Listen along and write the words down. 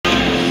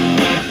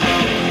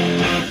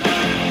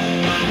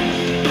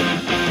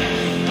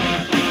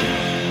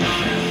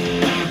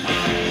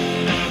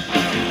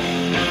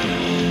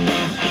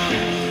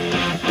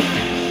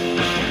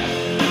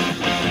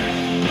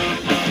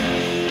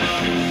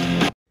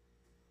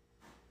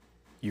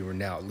You are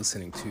now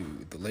listening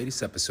to the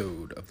latest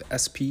episode of the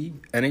SP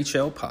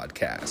NHL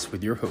podcast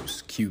with your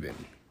host, Cuban.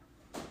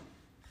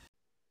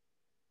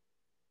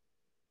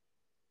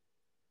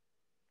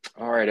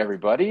 All right,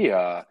 everybody.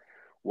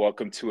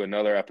 Welcome to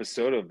another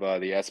episode of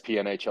the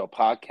SP NHL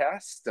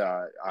podcast.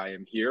 I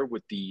am here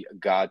with the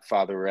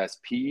Godfather of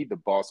SP, the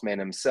boss man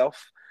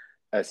himself,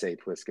 S.A.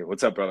 Plisk.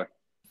 What's up, brother?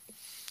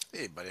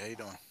 Hey, buddy. How you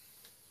doing?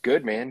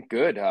 Good, man.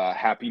 Good.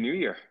 Happy New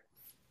Year.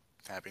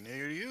 Happy New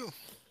Year to you.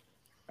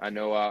 I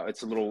know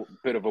it's a little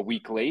bit of a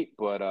week late,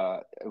 but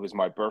it was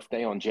my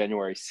birthday on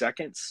January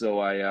 2nd. So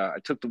I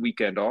took the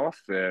weekend off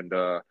and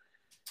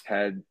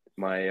had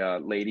my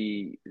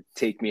lady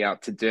take me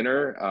out to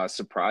dinner,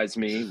 surprise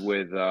me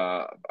with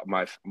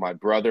my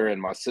brother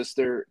and my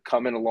sister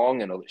coming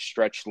along in a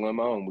stretched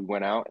limo, and we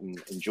went out and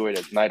enjoyed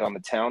a night on the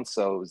town.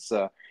 So it was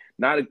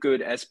not a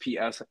good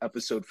SPS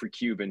episode for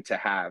Cuban to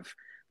have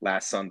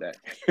last Sunday.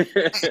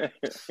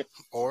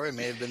 Or it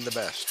may have been the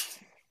best.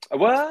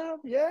 Well,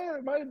 yeah,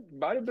 it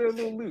might have been a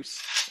little loose.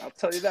 I'll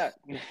tell you that.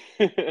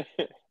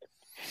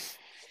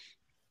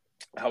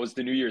 How was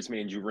the New Year's,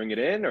 man? Did you ring it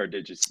in, or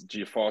did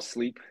you fall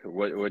asleep?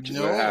 What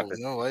happened?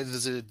 No. I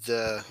visited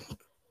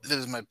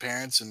my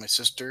parents and my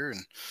sister,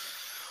 and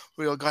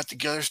we all got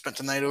together, spent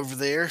the night over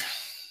there.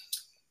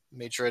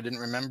 Made sure I didn't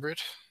remember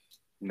it.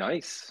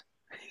 Nice.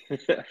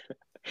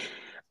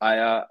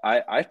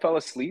 I fell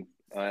asleep,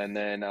 and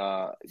then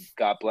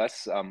God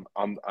bless.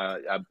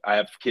 I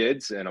have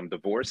kids, and I'm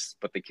divorced,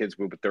 but the kids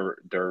were with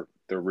their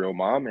real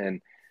mom,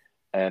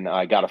 and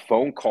I got a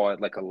phone call at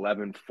like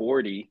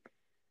 11:40.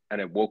 And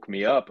it woke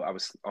me up. I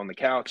was on the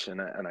couch, and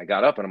I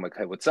got up, and I'm like,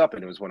 "Hey, what's up?"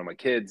 And it was one of my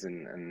kids,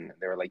 and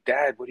they were like,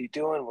 "Dad, what are you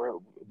doing?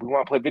 We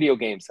want to play video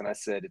games." And I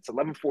said, "It's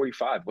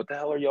 11:45. What the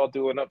hell are y'all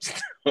doing up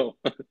still?"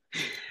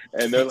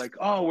 And they're like,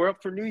 "Oh, we're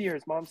up for New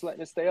Year's. Mom's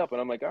letting us stay up." And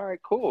I'm like, "All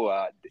right, cool.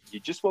 You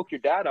just woke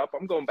your dad up.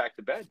 I'm going back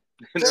to bed."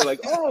 And they're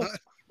like, "Oh,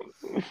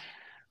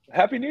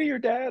 Happy New Year,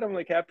 Dad." I'm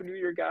like, "Happy New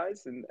Year,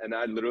 guys." And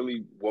I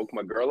literally woke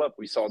my girl up.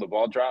 We saw the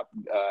ball drop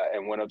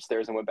and went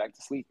upstairs and went back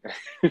to sleep.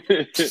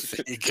 There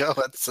you go.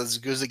 That's as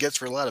good as it gets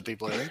for a lot of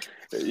people, I think.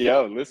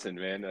 Yo, listen,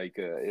 man. Like,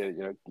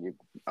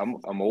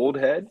 I'm old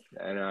head,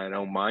 and I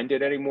don't mind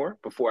it anymore.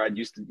 Before I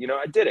used to,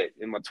 I did it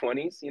in my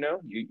 20s.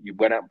 You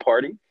went out and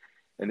party,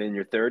 and then in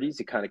your 30s,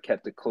 you kind of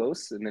kept it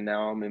close, and then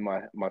now I'm in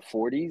my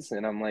 40s,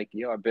 and I'm like,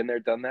 I've been there,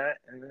 done that,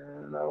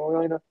 and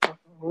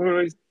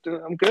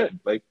I'm good.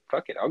 Like,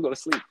 fuck it, I'll go to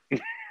sleep.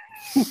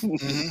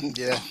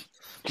 Yeah,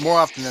 more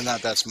often than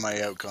not, that's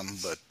my outcome.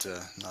 But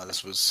no,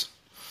 this was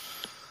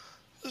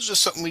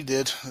just something we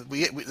did. I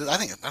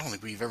don't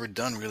think we've ever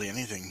done really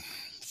anything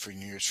for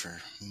New Year's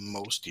for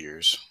most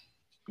years.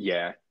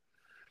 Yeah.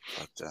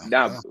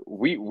 But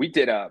we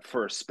did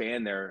for a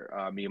span there,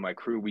 me and my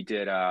crew, we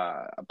did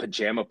a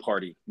pajama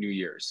party New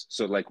Year's.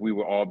 So like we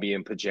would all be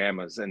in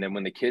pajamas, and then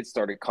when the kids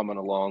started coming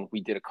along, we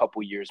did a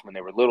couple years when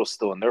they were little,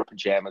 still in their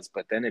pajamas.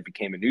 But then it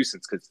became a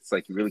nuisance because it's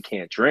like you really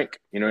can't drink.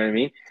 You know what I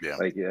mean? Yeah.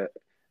 Like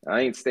I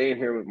ain't staying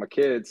here with my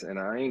kids, and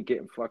I ain't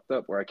getting fucked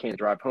up where I can't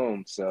drive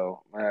home.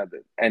 So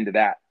the end of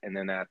that, and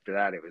then after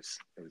that, it was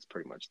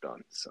pretty much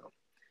done. So,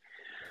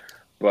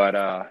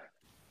 but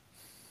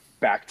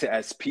back to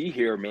SP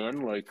here,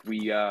 man. Like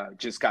we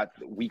just got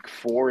week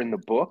 4 in the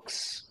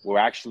books. We're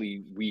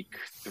actually week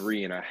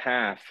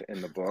 3.5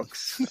 in the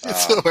books.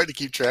 It's so hard to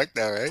keep track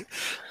now, right?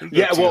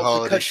 Yeah, well,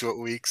 holiday short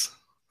weeks.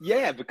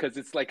 Yeah, because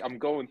it's like I'm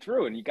going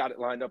through, and you got it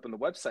lined up on the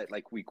website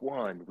like week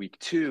 1, week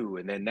 2,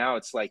 and then now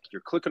it's like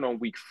you're clicking on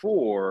week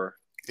 4.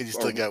 And you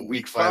still got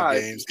week 5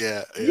 games.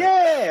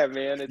 Yeah,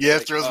 man.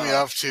 It throws me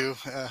off too.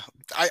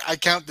 I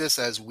count this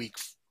as week.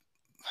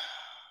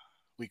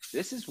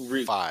 This is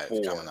week 5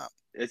 4 coming up.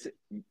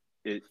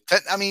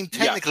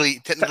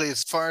 Technically,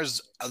 as far as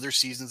other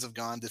seasons have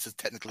gone, this is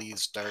technically the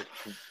start.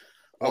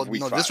 Well,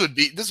 no, 5.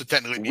 This would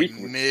technically be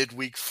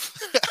midweek.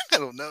 I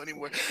don't know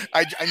anymore.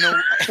 I know.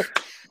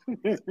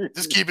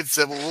 Just keep it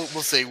simple.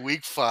 We'll say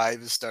week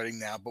 5 is starting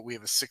now, but we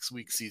have a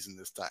 6-week season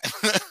this time.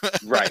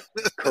 Right.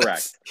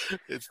 Correct.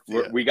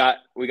 We got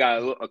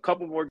a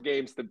couple more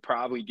games to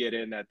probably get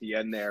in at the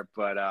end there,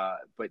 but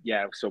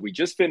yeah. So we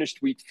just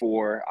finished week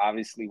 4.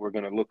 Obviously, we're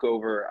going to look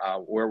over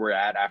where we're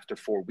at after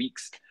 4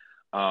 weeks,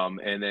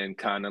 and then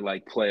kind of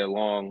like play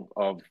along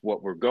of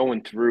what we're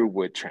going through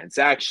with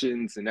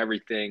transactions and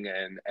everything,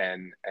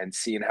 and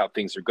seeing how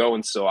things are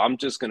going. So I'm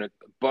just going to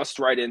bust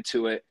right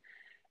into it.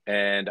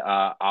 And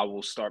I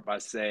will start by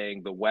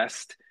saying the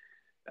West,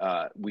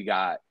 we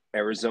got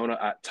Arizona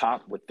at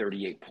top with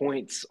 38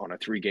 points on a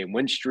 3-game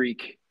win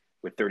streak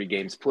with 30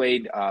 games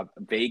played.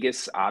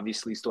 Vegas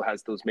obviously still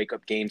has those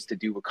makeup games to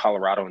do with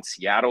Colorado and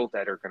Seattle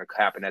that are going to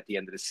happen at the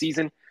end of the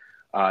season.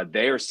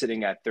 They are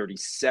sitting at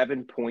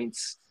 37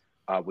 points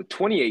with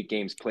 28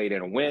 games played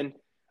and a win,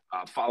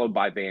 followed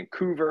by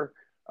Vancouver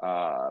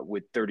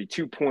with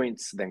 32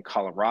 points, then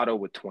Colorado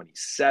with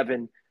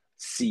 27,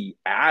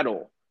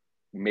 Seattle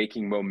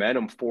making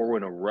momentum 4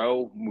 in a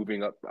row,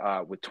 moving up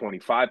with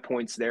 25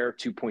 points there,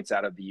 2 points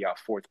out of the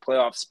 4th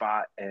playoff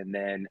spot. And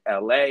then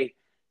LA,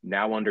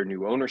 now under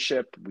new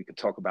ownership. We could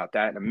talk about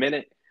that in a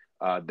minute.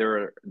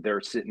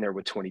 They're sitting there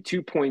with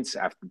 22 points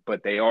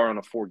but they are on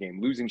a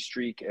 4-game losing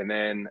streak. And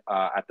then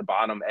at the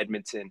bottom,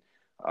 Edmonton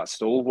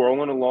still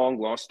rolling along,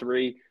 lost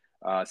 3,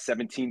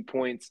 17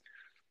 points.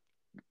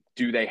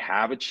 Do they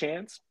have a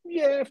chance?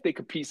 Yeah, if they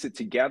could piece it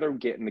together,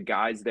 getting the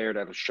guys there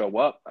that'll show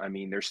up. I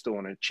mean, they're still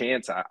in a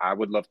chance. I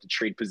would love to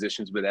trade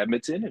positions with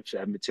Edmonton. If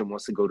Edmonton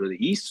wants to go to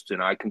the East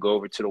and I can go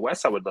over to the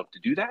West, I would love to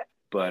do that.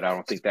 But I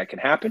don't think that can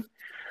happen.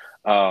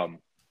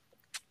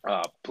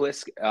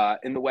 Plisk,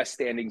 in the West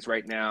standings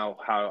right now,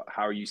 how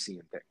are you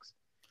seeing things?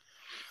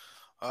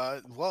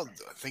 Well,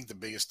 I think the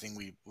biggest thing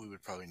we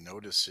would probably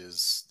notice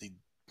is the,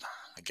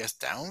 I guess,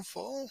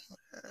 downfall.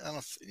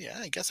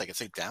 I guess I could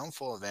say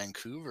downfall of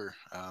Vancouver.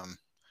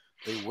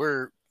 They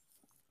were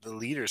the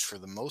leaders for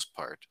the most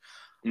part,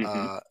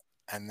 and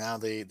now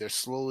they're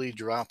slowly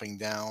dropping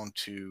down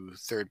to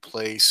third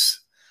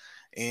place.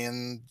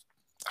 And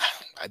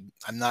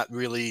I'm not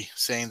really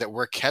saying that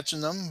we're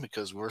catching them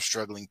because we're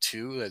struggling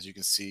too. As you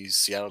can see,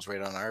 Seattle's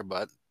right on our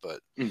butt.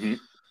 But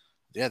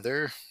yeah,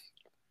 they're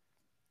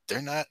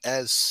not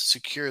as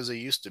secure as they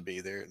used to be.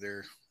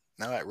 They're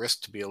now at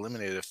risk to be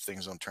eliminated if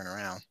things don't turn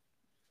around.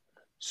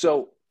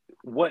 So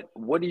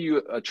what do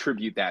you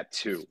attribute that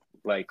to?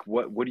 Like,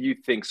 what do you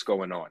think's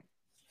going on?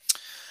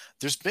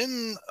 There's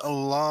been a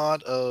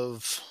lot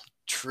of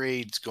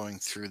trades going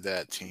through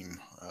that team.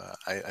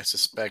 I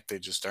suspect they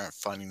just aren't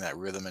finding that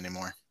rhythm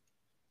anymore.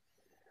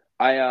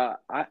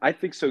 I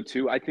think so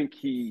too. I think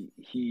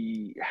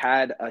he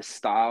had a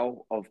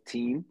style of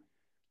team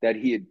that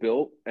he had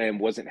built and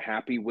wasn't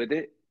happy with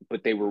it,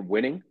 but they were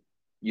winning.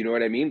 You know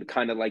what I mean?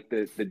 Kind of like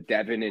the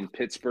Devin in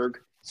Pittsburgh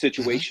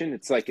situation.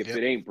 It's like, if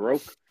it ain't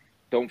broke,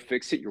 don't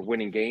fix it. You're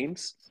winning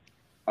games.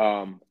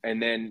 And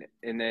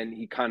then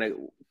he kind of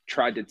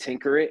tried to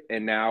tinker it,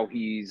 and now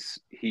he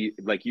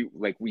like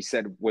we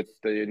said with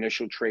the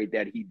initial trade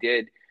that he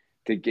did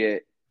to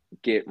get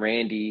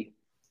Randy,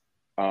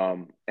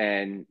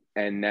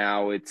 and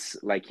now it's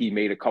like he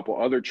made a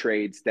couple other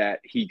trades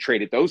that he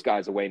traded those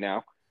guys away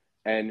now,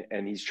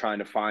 and he's trying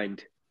to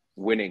find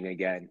winning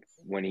again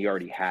when he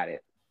already had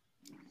it.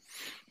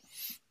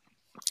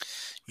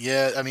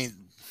 Yeah, I mean,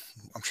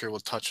 I'm sure we'll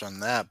touch on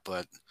that,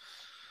 but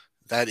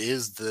that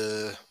is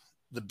the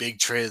big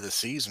trade of the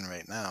season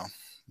right now,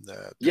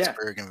 the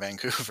Pittsburgh and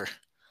Vancouver.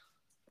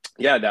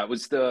 Yeah, that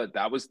was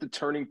the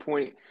turning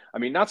point. I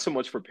mean, not so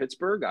much for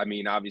Pittsburgh. I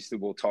mean, obviously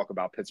we'll talk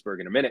about Pittsburgh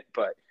in a minute,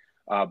 but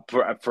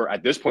for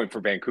at this point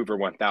for Vancouver,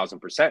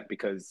 1,000%,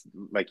 because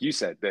like you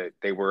said, that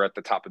they were at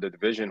the top of the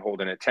division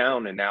holding it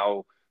down, and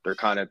now they're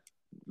kind of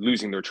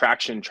losing their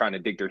traction, trying to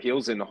dig their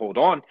heels in to hold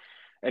on.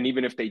 And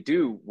even if they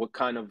do, what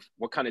kind of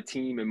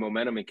team and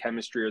momentum and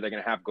chemistry are they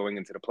going to have going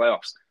into the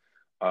playoffs?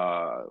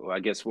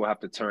 I guess we'll have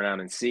to turn around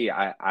and see.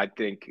 I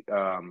think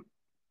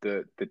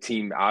the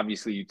team,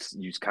 obviously,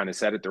 you kind of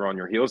said it, they're on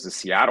your heels, is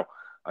Seattle.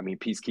 I mean,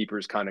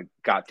 Peacekeepers kind of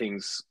got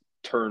things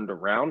turned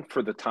around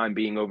for the time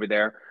being over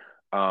there.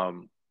 I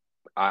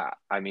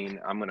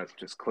mean, I'm going to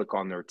just click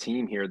on their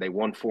team here. They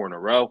won 4 in a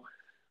row.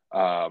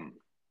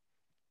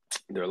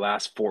 Their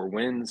last 4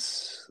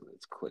 wins,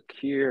 let's click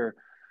here.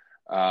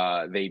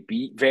 They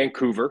beat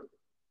Vancouver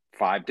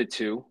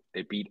 5-2.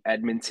 They beat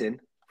Edmonton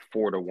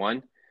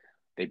 4-1.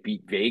 They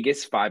beat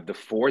Vegas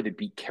 5-4. They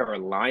beat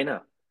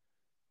Carolina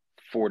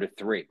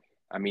 4-3.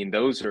 I mean,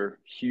 those are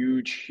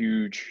huge,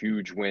 huge,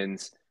 huge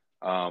wins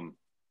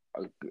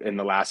in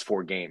the last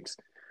 4 games.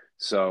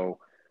 So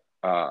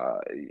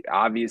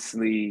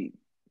obviously,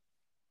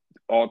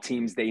 all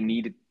teams they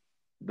needed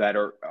that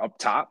are up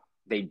top,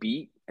 they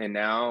beat, and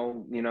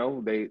now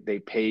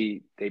they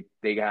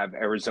have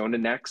Arizona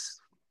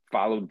next,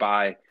 followed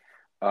by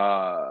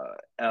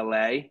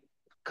LA,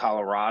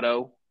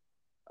 Colorado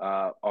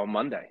on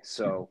Monday.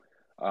 So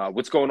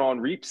what's going on,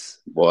 Reeps?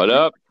 What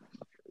up?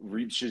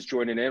 Reeps just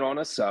joining in on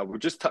us. We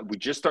just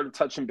started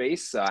touching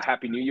base.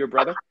 Happy New Year,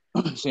 brother.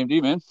 Same to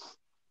you, man.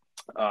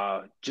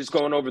 Just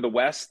going over the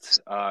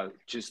West,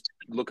 just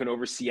looking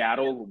over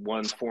Seattle,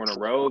 won 4 in a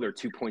row. They're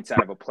 2 points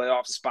out of a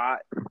playoff spot.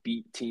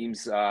 Beat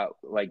teams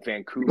like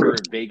Vancouver,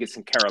 Vegas,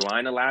 and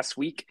Carolina last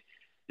week.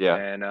 Yeah.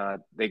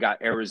 And they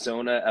got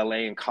Arizona,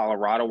 LA, and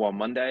Colorado on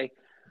Monday.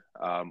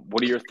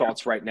 What are your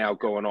thoughts right now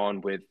going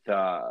on with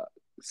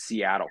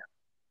Seattle?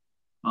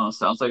 Well, it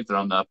sounds like they're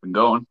on the up and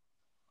going.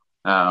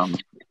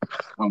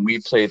 When we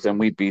played them,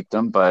 we beat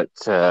them, but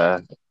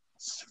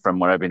from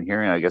what I've been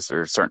hearing, I guess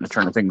they're starting to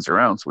turn things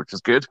around, which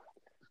is good.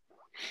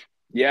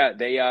 Yeah,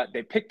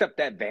 they picked up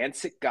that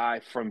Vancic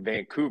guy from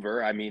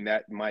Vancouver. I mean,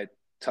 that might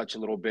touch a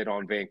little bit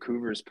on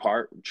Vancouver's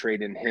part,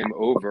 trading him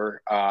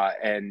over,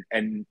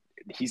 and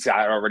he's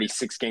got already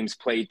 6 games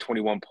played,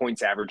 21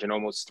 points, averaging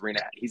almost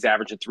 3.5. He's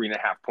averaging 3.5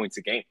 points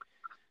a game.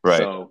 Right.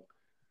 So,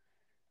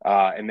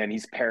 and then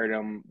he's paired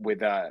him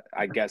with,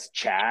 I guess,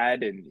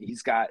 Chad, and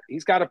he's got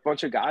a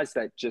bunch of guys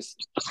that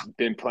just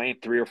been playing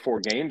 3 or 4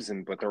 games,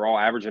 but they're all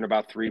averaging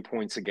about 3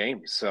 points a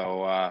game.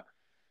 So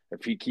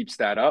if he keeps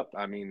that up,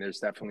 I mean, there's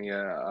definitely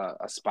a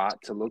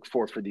spot to look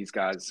for these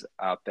guys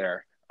out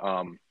there.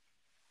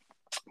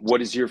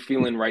 What is your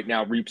feeling right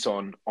now, Reeps,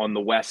 on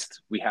the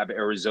West? We have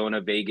Arizona,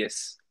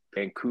 Vegas,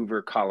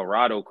 Vancouver,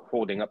 Colorado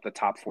holding up the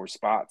top 4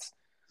 spots.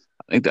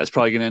 I think that's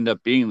probably going to end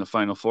up being the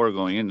Final Four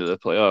going into the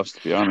playoffs,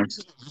 to be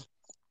honest.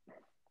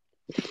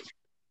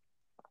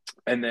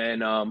 And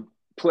then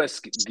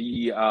Plisk,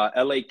 the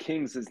LA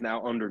Kings is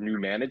now under new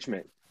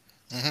management.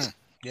 Mm-hmm.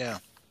 Yeah.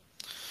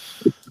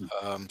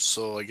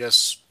 So I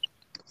guess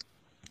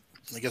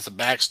the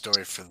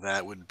backstory for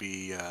that would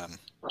be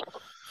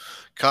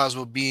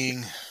Cosmo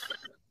being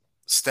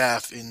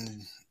staff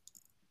in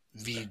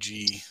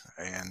VG,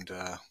 and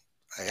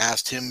I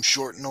asked him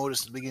short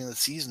notice at the beginning of the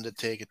season to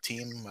take a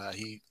team.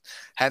 He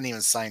hadn't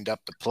even signed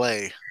up to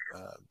play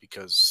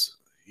because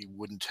he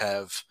wouldn't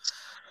have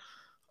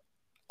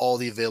all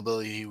the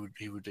availability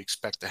he would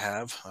expect to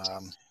have.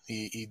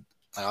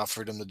 I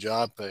offered him the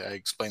job. I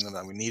explained to him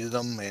that we needed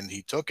him, and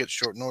he took it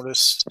short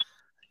notice.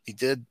 He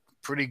did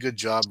pretty good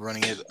job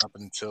running it up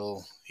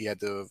until he had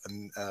to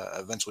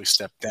eventually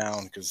step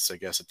down because I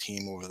guess a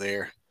team over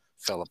there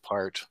fell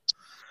apart.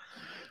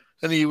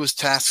 And he was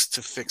tasked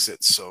to fix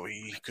it, so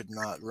he could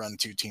not run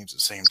 2 teams at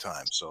the same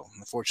time. So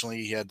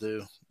unfortunately, he had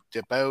to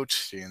dip out,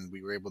 and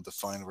we were able to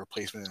find a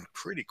replacement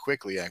pretty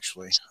quickly,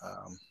 actually.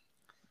 A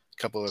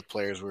couple of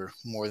players were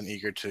more than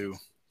eager to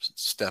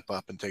step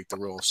up and take the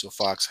role. So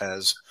Fox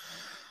has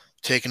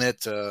taken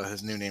it.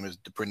 His new name is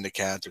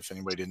Deprindicat, if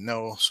anybody didn't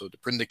know. So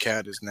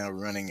Deprindicat is now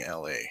running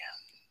LA.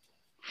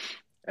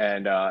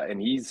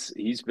 And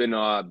he's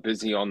been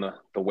busy on the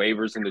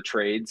waivers and the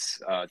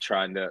trades,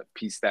 trying to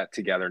piece that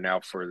together now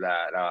for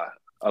that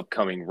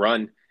upcoming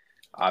run.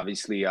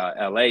 Obviously,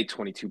 LA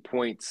 22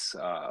 points,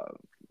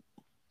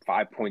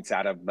 5 points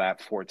out of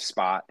that 4th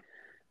spot.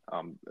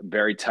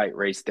 Very tight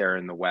race there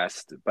in the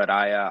West, but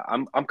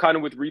I'm kind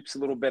of with Reeps a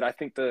little bit. I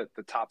think the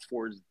top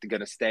 4 is going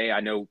to stay. I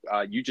know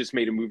you just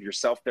made a move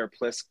yourself there,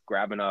 Plisk,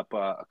 grabbing up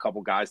a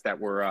couple guys that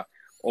were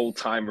old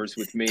timers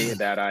with me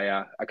that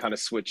I kind of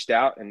switched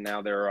out, and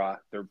now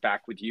they're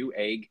back with you,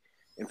 Egg,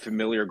 in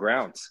familiar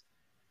grounds.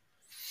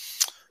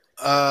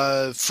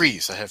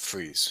 Freeze. I have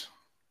Freeze.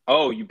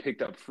 Oh, you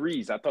picked up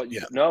Freeze. I thought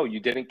no, you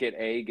didn't get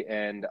Egg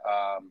and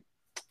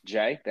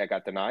Jay. That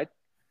got denied.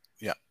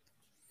 Yeah.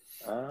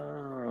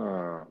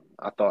 Oh,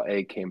 I thought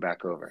Egg came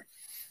back over.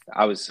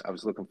 I was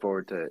looking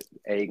forward to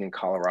Egg in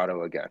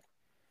Colorado again.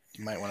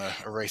 You might want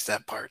to erase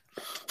that part.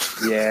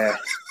 Yeah.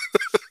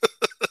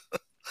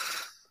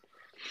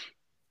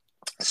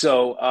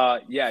 So,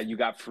 you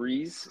got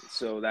Freeze.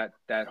 So that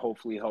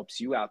hopefully helps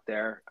you out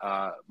there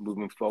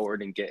moving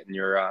forward and getting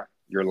your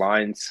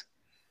lines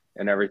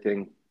and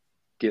everything,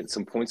 getting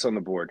some points on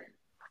the board.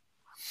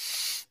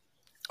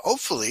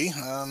 Hopefully.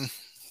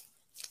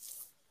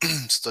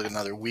 Still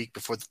another week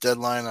before the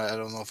deadline. I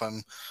don't know if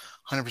I'm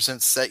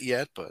 100% set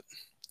yet, but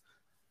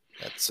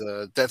that's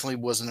definitely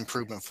was an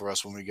improvement for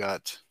us when we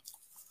got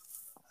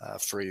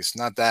Freeze.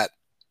 Not that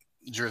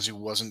Jersey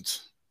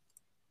wasn't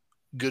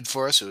good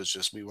for us. It was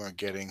just we weren't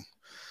getting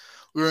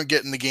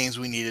the games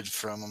we needed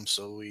from them.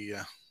 So we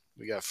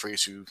got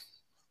Freeze, who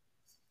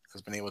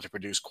has been able to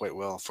produce quite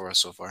well for us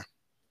so far.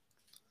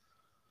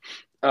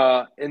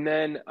 And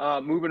then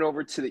moving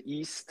over to the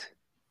East,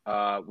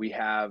 we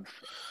have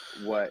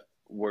what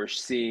we're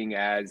seeing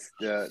as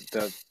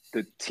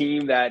the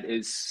team that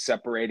is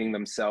separating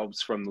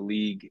themselves from the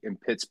league in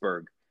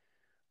Pittsburgh.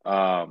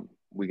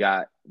 We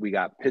got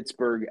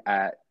Pittsburgh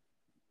at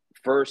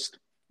first,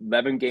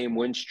 11-game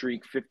win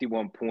streak,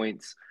 51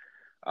 points,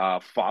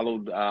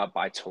 followed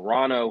by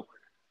Toronto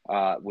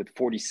with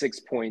 46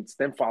 points,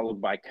 then followed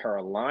by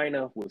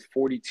Carolina with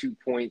 42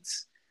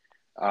 points.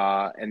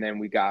 And then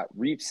we got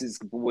Reeps'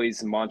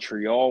 boys in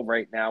Montreal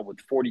right now with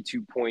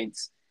 42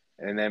 points,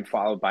 and then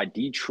followed by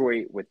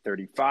Detroit with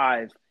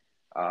 35.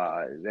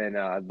 Then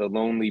the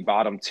lonely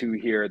bottom 2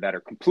 here that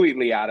are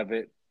completely out of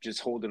it,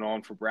 just holding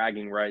on for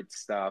bragging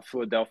rights.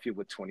 Philadelphia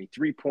with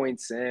 23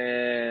 points,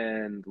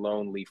 and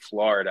lonely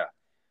Florida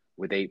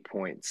with 8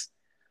 points.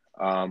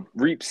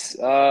 Reeps,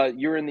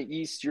 you're in the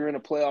East. You're in a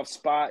playoff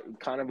spot,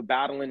 kind of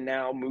battling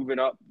now, moving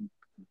up,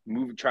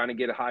 trying to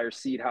get a higher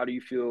seed. How do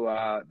you feel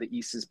the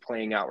East is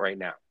playing out right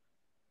now?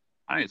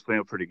 I think it's playing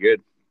out pretty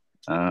good.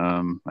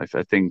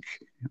 I think,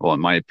 well,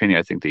 in my opinion,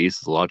 I think the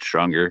East is a lot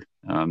stronger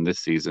this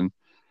season.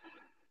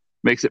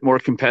 Makes it more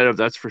competitive,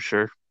 that's for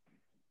sure.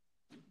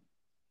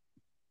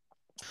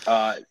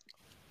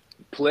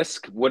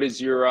 Plisk, what is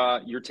your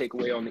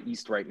takeaway on the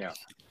East right now?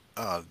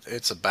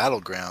 It's a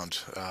battleground.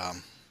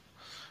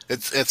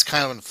 It's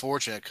kind of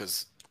unfortunate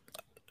because,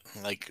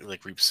 like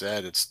Reep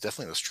said, it's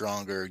definitely a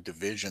stronger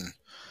division.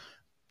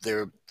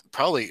 They're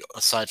probably,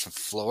 aside from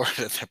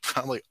Florida, they're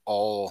probably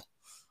all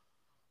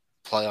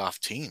playoff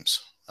teams.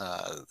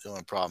 The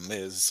only problem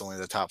is it's only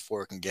the top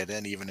 4 can get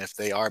in, even if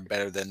they are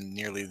better than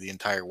nearly the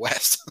entire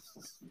West.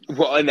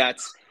 Well, and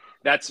that's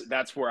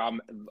where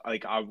I'm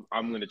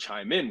going to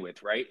chime in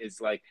with, right?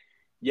 Is like,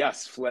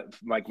 yes,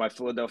 like my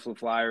Philadelphia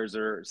Flyers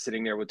are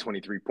sitting there with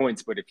 23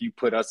 points, but if you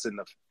put us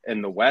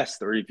in the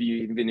West, or if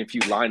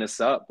you line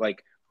us up,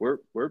 like we're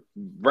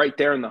right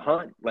there in the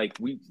hunt. Like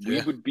we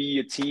would be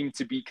a team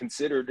to be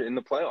considered in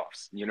the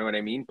playoffs. You know what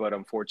I mean? But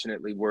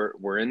unfortunately,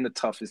 we're in the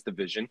toughest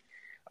division,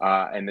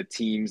 and the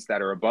teams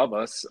that are above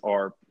us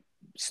are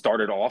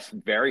started off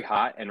very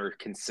hot and are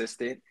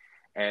consistent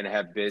and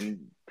have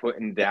been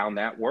putting down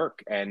that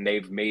work, and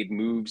they've made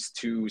moves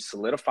to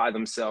solidify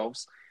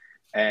themselves,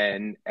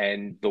 and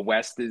the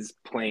West is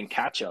playing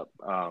catch up.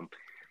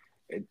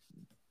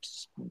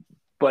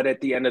 But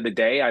at the end of the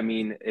day, I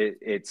mean,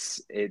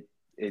 it's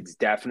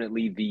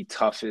definitely the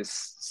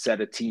toughest set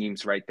of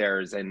teams right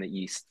there is in the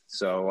East.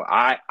 So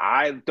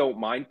I don't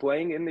mind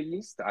playing in the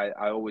East. I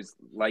always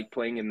like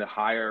playing in the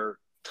higher,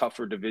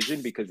 tougher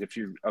division, because if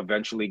you're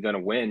eventually going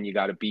to win, you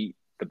got to beat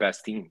the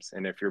best teams.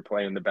 And if you're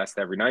playing the best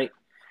every night,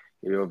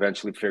 you'll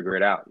eventually figure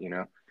it out, you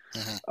know?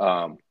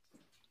 Mm-hmm.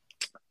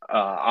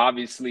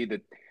 Obviously,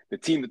 the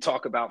team to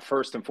talk about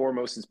first and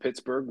foremost is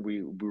Pittsburgh.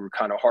 We were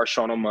kind of harsh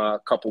on them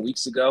a couple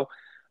weeks ago,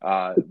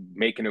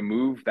 making a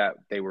move that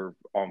they were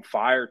on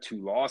fire, 2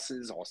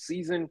 losses all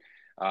season,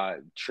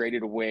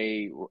 traded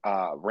away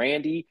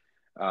Randy,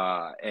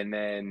 and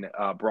then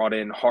brought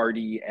in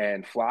Hardy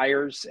and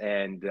Flyers,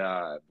 and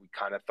we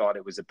kind of thought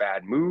it was a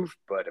bad move,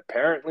 but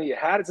apparently it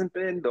hasn't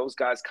been. Those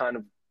guys kind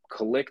of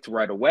clicked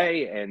right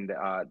away, and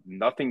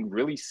nothing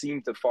really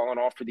seemed to fallen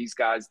off for these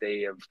guys.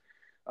 They have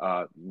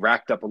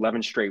racked up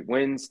 11 straight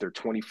wins. They're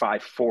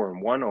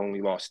 25-4-1,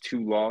 only lost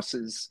 2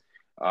 losses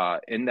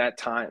in that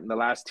time, the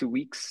last 2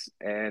 weeks,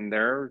 and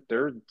they're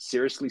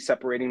seriously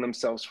separating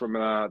themselves from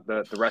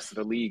the rest of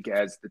the league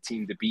as the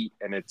team to beat,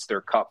 and it's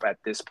their cup at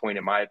this point,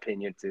 in my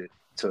opinion,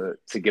 to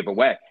give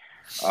away.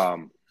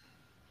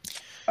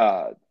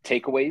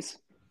 Takeaways?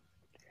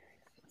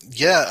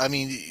 Yeah, I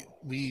mean,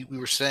 we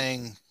were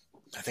saying,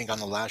 I think on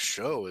the last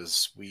show,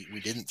 is we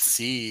didn't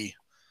see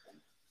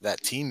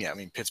that team yet. I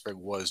mean, Pittsburgh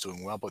was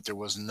doing well, but there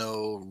was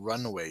no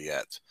runaway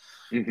yet.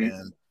 Mm-hmm.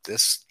 And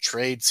this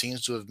trade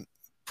seems to have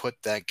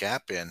put that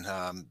gap in.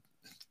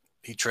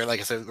 He traded, like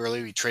I said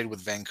earlier, he traded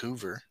with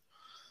Vancouver.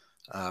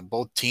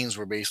 Both teams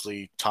were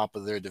basically top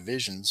of their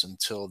divisions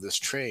until this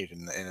trade,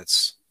 and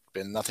it's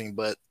been nothing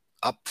but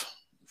up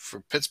for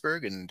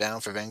Pittsburgh and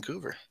down for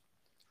Vancouver.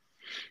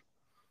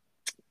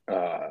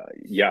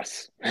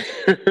 Yes,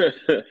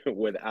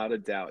 without a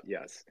doubt,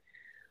 yes.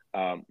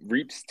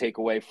 Reap's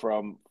takeaway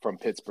from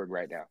Pittsburgh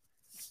right now.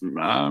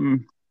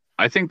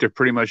 I think they're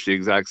pretty much the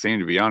exact same,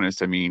 to be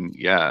honest. I mean,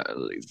 yeah,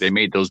 they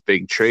made those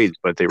big trades,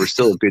 but they were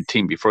still a good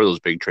team before those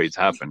big trades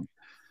happened.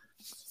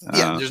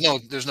 Yeah,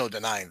 there's no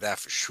denying that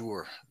for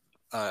sure.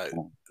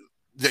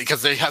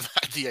 Because they have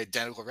the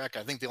identical record.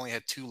 I think they only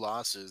had 2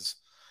 losses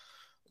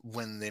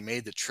when they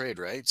made the trade,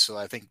 right? So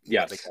I think they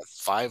got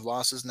 5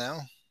 losses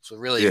now. So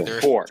really,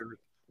 they're 4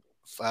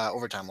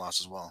 overtime loss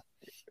as well.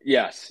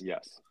 Yes. Yeah,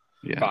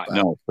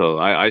 no. So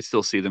I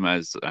still see them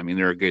as, I mean,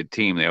 they're a good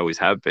team. They always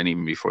have been,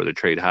 even before the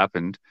trade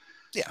happened.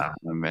 Yeah.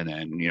 And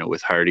then, you know,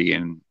 with Hardy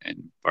and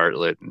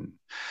Bartlett and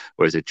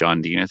what is it,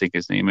 John Dean, I think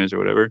his name is, or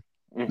whatever.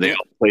 Mm-hmm. They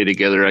all play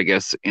together, I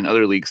guess, in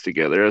other leagues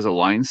together as a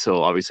line.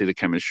 So obviously the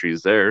chemistry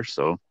is there.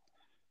 So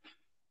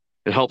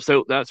it helps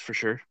out, that's for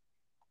sure.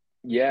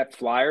 Yeah,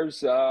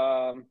 Flyers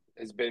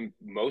has been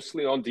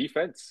mostly on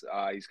defense.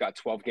 He's got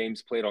 12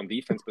 games played on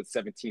defense, but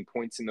 17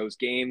 points in those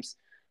games.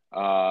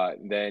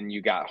 Then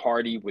you got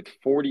Hardy with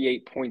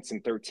 48 points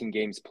in 13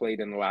 games played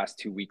in the last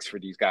 2 weeks for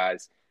these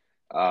guys.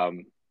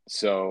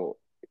 So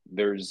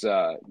there's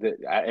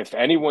if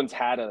anyone's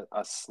had a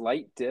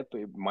slight dip,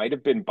 it might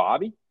have been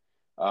Bobby.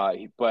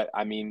 But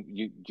I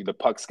mean, the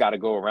puck's got to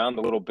go around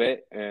a little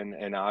bit,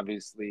 and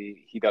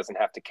obviously he doesn't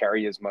have to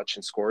carry as much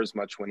and score as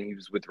much when he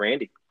was with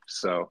Randy.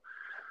 So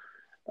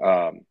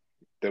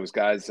those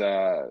guys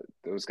are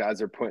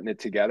putting it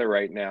together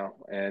right now.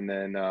 And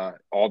then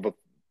all the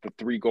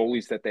 3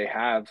 goalies that they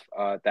have,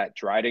 that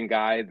Dryden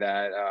guy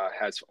that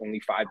has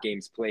only 5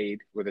 games played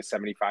with a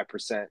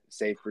 75%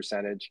 save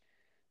percentage.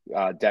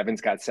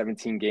 Devin's got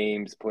 17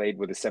 games played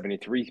with a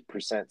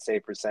 73%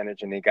 save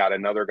percentage, and they got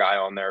another guy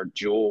on there,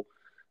 Joel,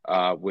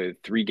 with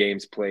 3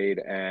 games played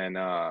and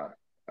a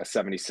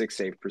 76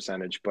 save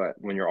percentage. But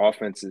when your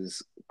offense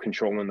is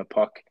controlling the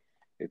puck,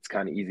 it's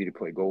kind of easy to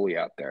play goalie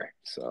out there.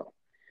 So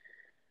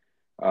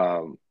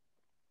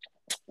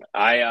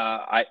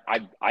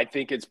I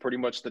think it's pretty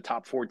much the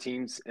top 4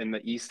 teams in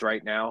the East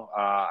right now.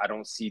 I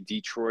don't see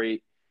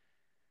Detroit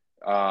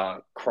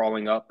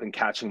crawling up and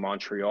catching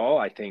Montreal.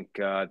 I think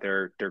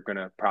they're going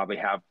to probably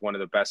have one of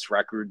the best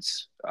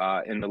records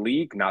in the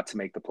league, not to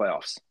make the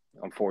playoffs,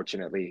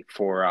 unfortunately,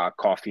 for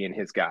Coffey and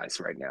his guys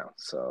right now.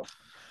 So,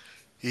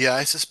 yeah,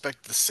 I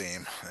suspect the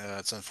same.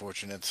 It's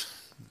unfortunate.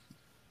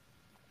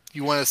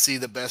 You want to see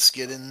the best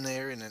get in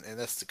there, and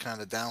that's the kind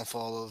of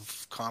downfall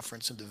of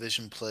conference and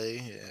division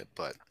play.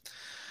 But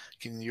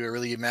can you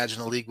really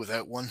imagine a league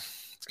without one?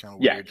 It's kind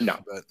of weird. No.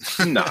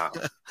 But no.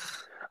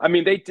 I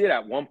mean, they did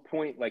at one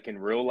point, like in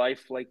real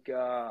life, like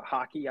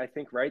hockey, I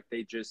think, right?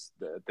 They just,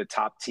 the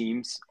top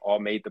teams all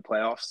made the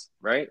playoffs,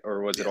 right?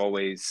 Or was it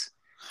always?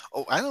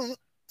 Oh, I don't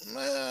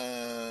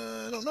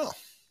know.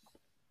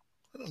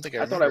 I don't think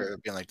I remember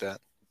it being like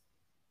that.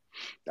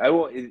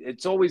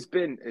 It's always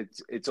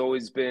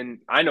been.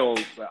 I know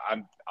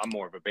I'm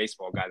more of a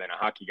baseball guy than a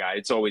hockey guy.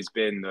 It's always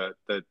been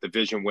the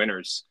division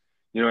winners.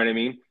 You know what I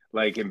mean?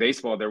 like in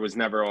baseball, there was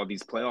never all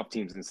these playoff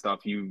teams and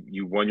stuff.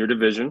 You won your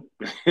division,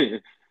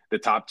 the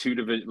top two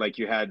division, like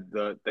you had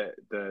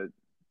the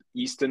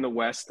East and the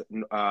West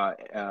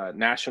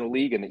National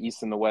League and the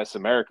East and the West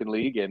American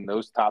League, and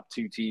those top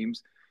two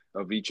teams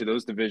of each of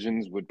those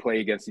divisions would play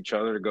against each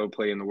other to go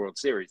play in the World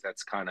Series.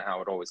 That's kind of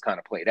how it always kind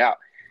of played out.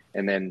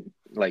 And then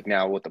like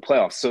now with the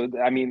playoffs. So,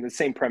 I mean, the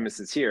same premise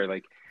is here.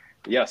 Like,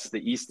 yes, the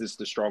East is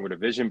the stronger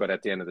division, but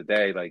at the end of the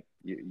day, like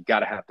you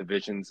got to have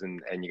divisions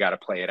and you got to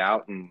play it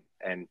out.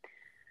 And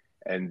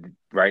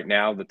right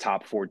now the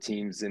top four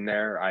teams in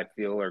there, I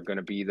feel are going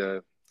to be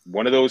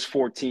one of those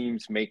four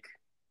teams make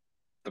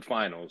the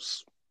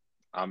finals.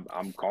 I'm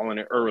calling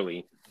it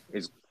early,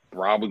 is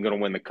probably going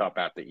to win the cup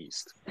at the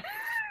East.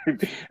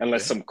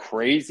 Unless some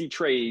crazy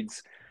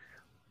trades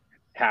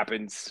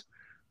happens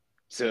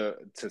to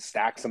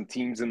stack some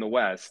teams in the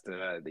West.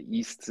 The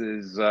East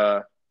is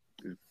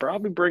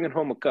probably bringing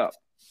home a cup.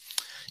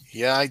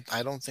 Yeah,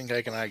 I don't think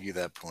I can argue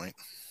that point.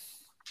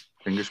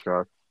 Fingers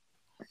crossed.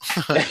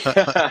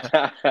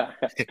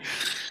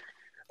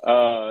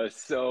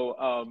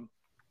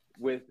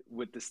 With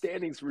the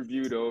standings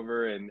reviewed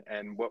over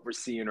and what we're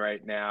seeing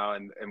right now,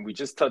 and we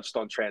just touched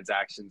on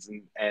transactions,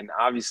 and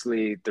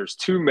obviously there's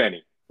too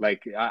many.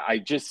 Like I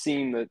just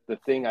seen the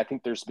thing. I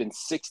think there's been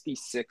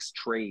 66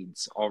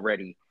 trades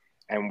already,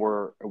 and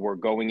we're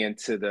going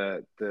into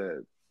the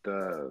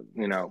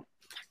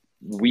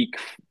week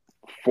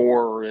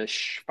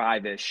 4-ish,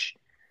 5-ish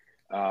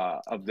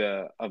of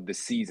the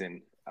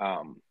season.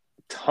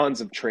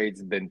 Tons of trades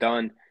have been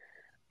done.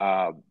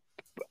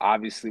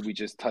 Obviously, we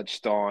just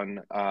touched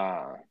on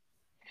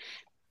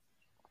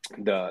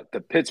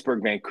the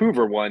Pittsburgh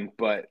Vancouver one,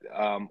 but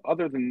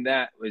other than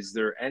that, is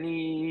there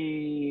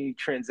any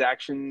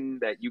transaction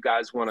that you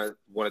guys want to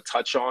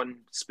touch on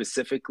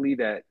specifically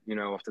that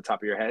off the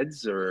top of your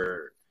heads?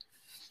 Or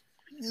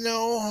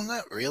no,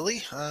 not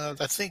really.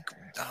 I think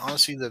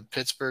honestly the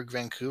Pittsburgh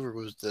Vancouver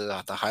was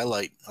the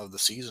highlight of the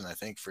season, I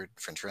think, for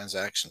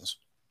transactions.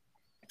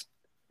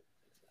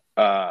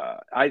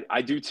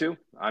 I do too.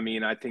 I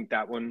mean, I think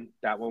that one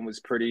was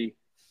pretty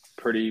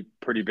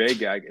big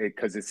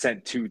because it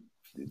sent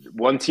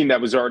one team that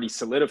was already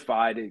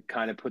solidified. It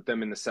kind of put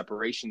them in the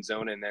separation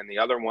zone, and then the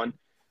other one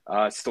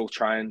still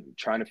trying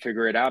to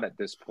figure it out at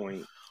this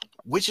point.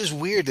 Which is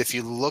weird if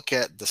you look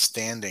at the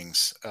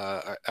standings.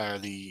 Are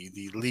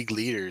the league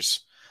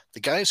leaders, the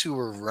guys who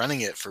were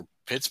running it for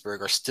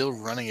Pittsburgh are still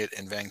running it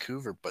in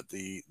Vancouver, but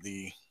the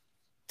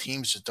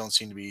teams just don't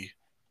seem to be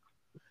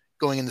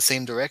going in the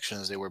same direction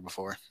as they were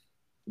before.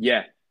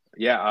 Yeah.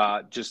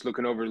 Just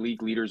looking over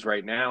league leaders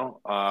right now.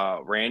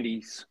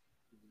 Randy's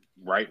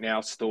right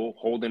now still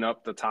holding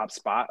up the top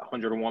spot,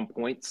 101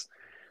 points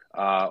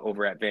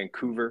over at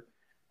Vancouver,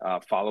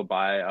 followed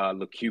by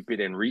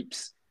LeCupid and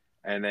Reeps.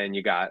 And then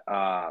you got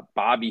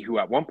Bobby, who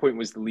at one point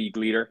was the league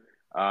leader,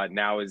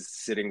 now is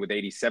sitting with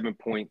 87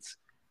 points,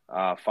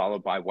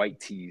 followed by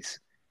White Tees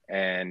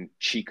and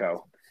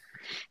Chico.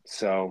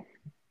 So,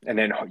 and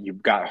then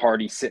you've got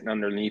Hardy sitting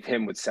underneath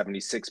him with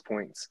 76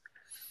 points.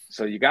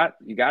 So you got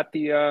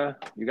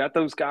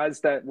those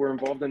guys that were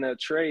involved in that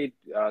trade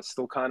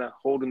still kind of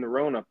holding their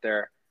own up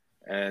there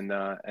and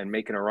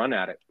making a run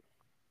at it.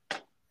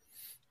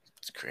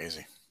 It's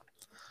crazy.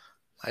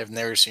 I've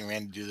never seen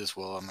Randy do this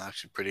well. I'm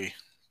actually pretty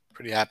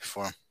happy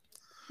for him.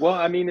 Well,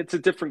 I mean, it's a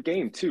different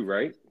game too,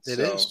 right? It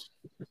is.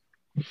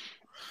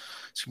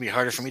 It's gonna be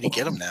harder for me to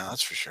get him now.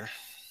 That's for sure.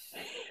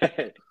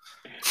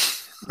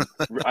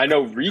 I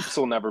know Reeps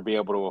will never be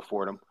able to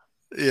afford them.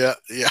 Yeah.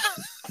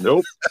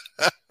 Nope.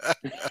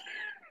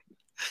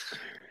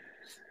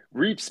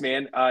 Reeps,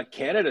 man,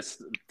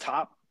 Canada's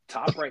top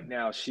right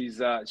now. She's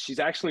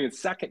actually in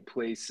second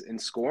place in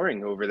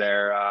scoring over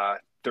there.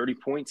 30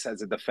 points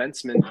as a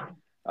defenseman.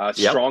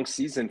 Strong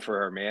season for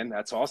her, man.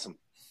 That's awesome.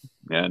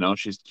 Yeah, no,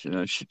 she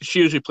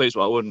usually plays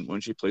well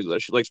when she plays with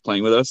us. She likes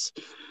playing with us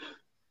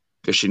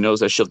because she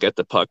knows that she'll get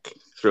the puck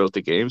throughout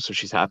the game, so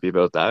she's happy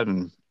about that.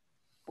 And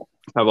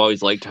I've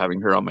always liked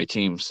having her on my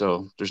team,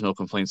 so there's no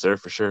complaints there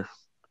for sure.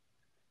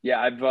 Yeah,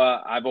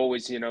 I've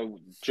always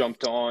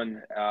jumped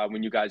on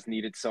when you guys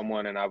needed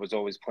someone, and I was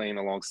always playing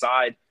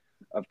alongside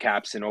of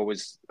Caps, and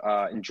always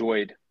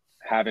enjoyed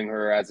having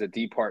her as a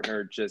D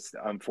partner. Just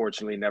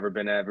unfortunately never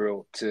been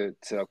able to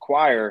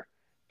acquire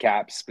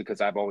Caps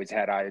because I've always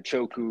had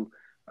Ayachoku,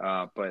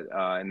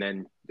 and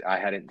then I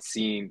hadn't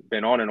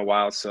been on in a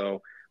while.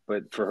 So,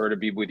 but for her to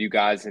be with you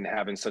guys and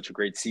having such a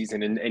great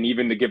season, and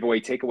even the giveaway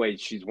takeaway,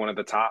 she's one of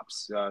the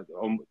tops,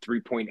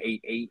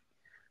 3.88,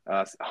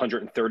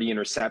 130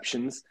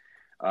 interceptions,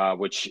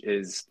 which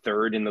is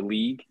third in the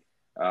league,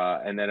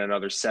 and then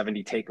another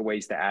 70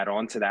 takeaways to add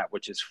on to that,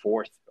 which is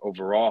fourth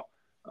overall.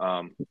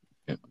 No,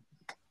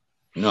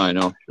 I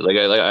know.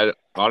 I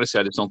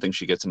honestly, I just don't think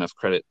she gets enough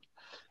credit.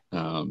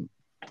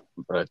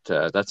 But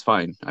that's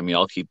fine. I mean,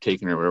 I'll keep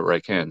taking her wherever I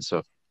can.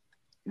 So,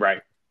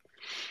 right.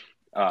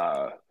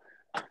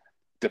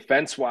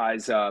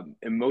 Defense-wise,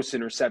 in most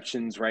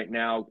interceptions right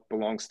now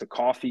belongs to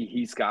Coffee.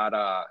 He's got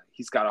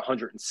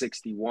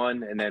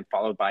 161, and then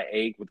followed by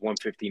Egg with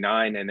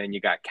 159, and then you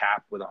got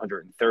Cap with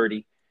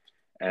 130,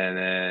 And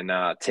then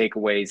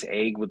takeaways,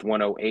 egg with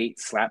 108,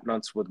 slap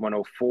nuts with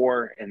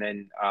 104, and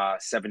then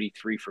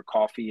 73 for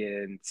coffee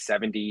and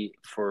 70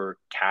 for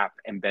Cap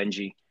and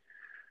Benji.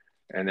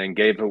 And then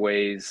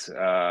giveaways,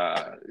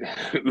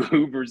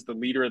 Uber's the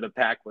leader of the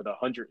pack with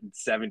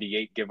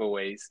 178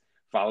 giveaways,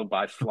 followed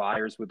by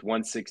Flyers with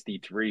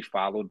 163,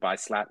 followed by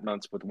Slap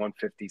Nuts with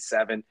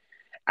 157.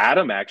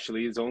 Adam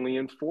actually is only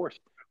in fourth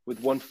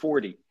with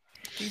 140.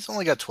 He's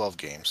only got 12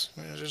 games.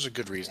 There's a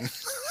good reason.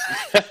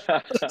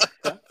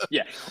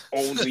 Yeah,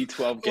 only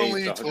 12 games.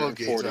 Only 12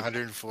 games,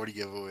 140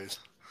 giveaways.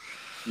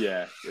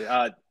 Yeah.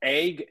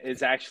 Egg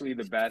is actually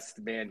the best,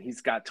 man.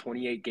 He's got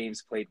 28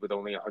 games played with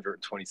only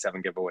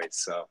 127 giveaways.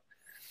 So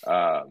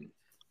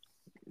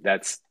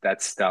that's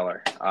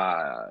stellar.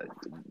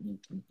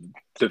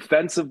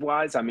 Defensive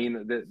wise, I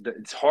mean,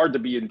 it's hard to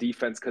be in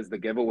defense because the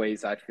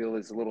giveaways I feel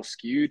is a little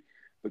skewed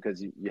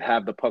because you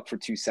have the puck for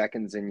 2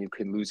 seconds and you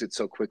can lose it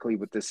so quickly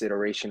with this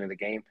iteration of the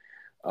game.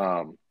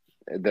 And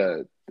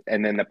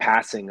then the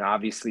passing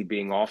obviously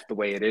being off the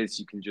way it is,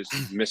 you can just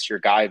miss your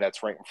guy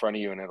that's right in front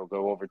of you and it'll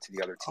go over to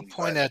the other team. I'll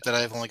point out that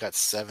I've only got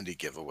 70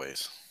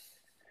 giveaways.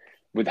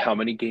 With how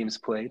many games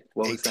played?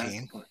 What 18. was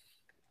that?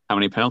 How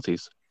many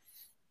penalties?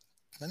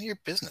 None of your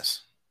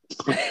business.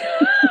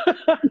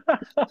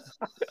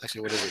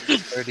 Actually, what is it?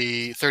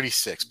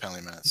 36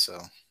 penalty minutes.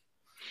 So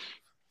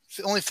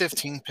only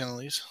 15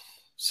 penalties.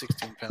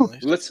 16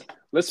 penalties.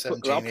 Let's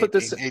 17, I'll put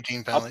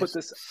 18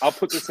 penalties. I'll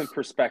put this in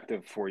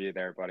perspective for you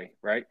there, buddy.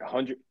 Right?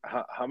 100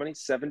 how many?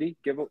 70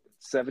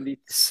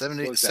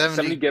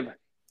 70 give.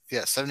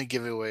 Yeah, 70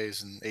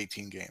 giveaways in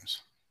 18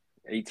 games.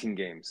 18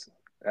 games.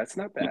 That's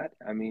not bad.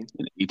 I mean,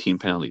 18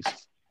 penalties.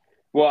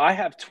 Well, I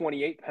have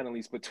 28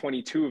 penalties, but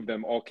 22 of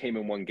them all came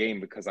in one game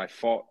because I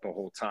fought the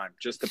whole time.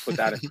 Just to put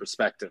that in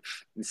perspective,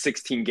 in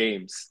 16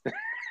 games.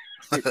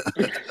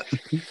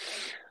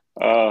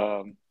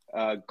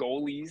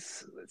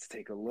 Goalies, let's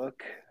take a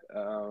look.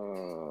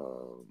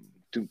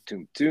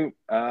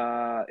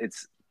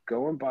 It's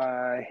going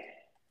by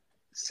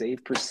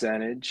save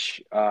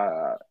percentage.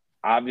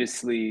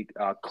 Obviously,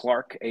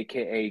 Clark,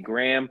 aka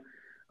Graham,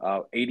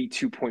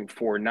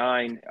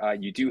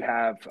 82.49. You do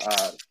have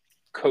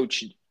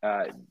Coach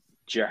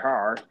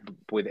Jahar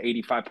with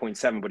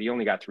 85.7, but he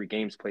only got 3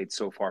 games played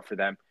so far for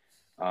them.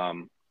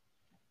 On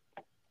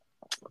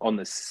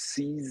the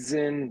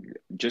season,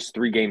 just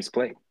 3 games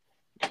played.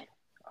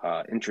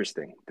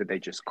 Interesting. Did they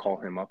just call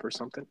him up or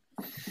something?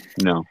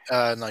 No.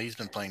 No, he's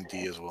been playing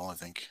D as well, I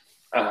think.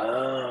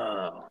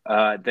 Oh.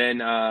 Then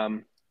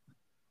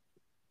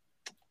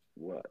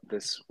what?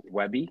 This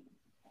Webby?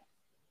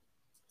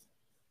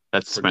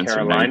 That's from Spencer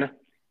Carolina. Knight.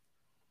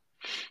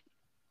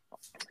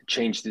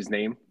 Changed his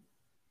name.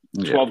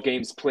 Yeah. 12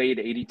 games played,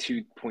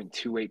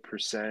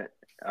 82.28%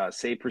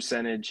 save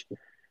percentage.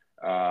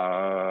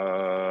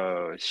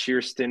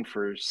 Shearston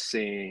for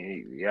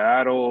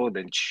Seattle,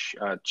 then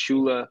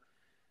Chula.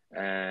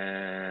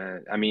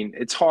 And I mean,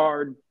 it's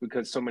hard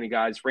because so many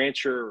guys.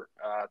 Rancher,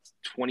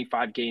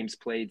 25 games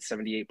played,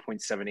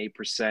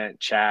 78.78%.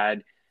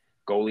 Chad,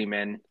 goalie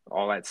men,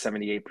 all at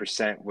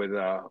 78% with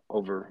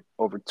over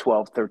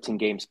 12, 13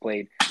 games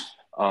played.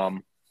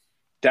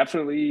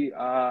 Definitely,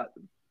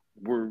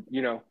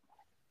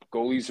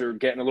 goalies are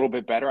getting a little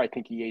bit better. I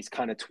think EA's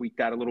kind of tweaked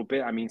that a little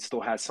bit. I mean,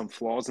 still has some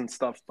flaws and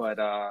stuff, but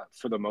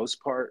for the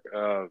most part,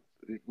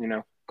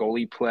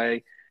 goalie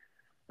play,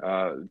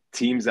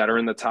 teams that are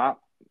in the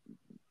top,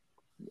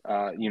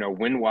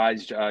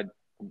 win-wise,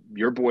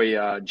 your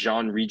boy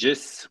John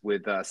Regis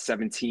with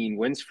 17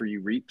 wins for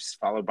you, Reaps,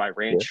 followed by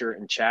Rancher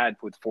and Chad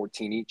with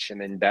 14 each,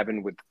 and then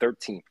Devin with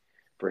 13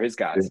 for his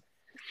guys.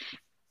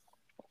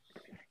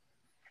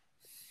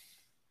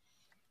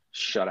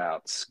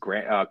 Shutouts.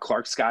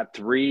 Clark's got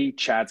 3,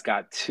 Chad's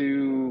got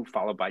 2,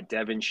 followed by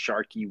Devin,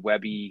 Sharky,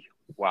 Webby,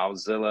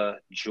 Wowzilla,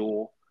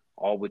 Jewel,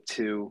 all with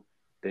 2.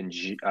 Then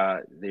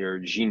their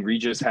Jean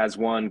Regis has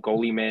 1.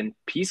 Goalie man,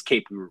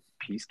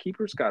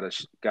 Peacekeeper's got a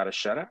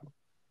shutout.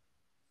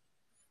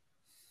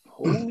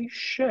 Holy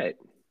shit!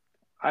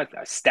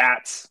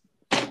 Stats.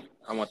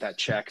 I want that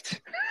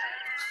checked.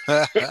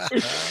 Let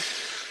me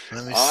see.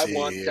 I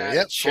want that.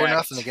 Yep,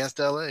 checked. 4-0 against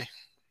LA.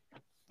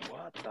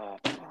 What the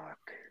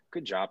fuck?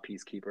 Good job,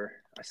 Peacekeeper.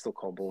 I still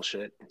call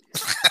bullshit.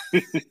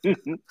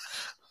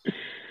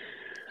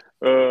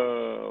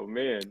 Oh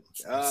man.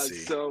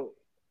 So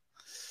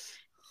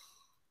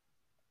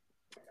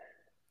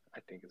I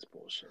think it's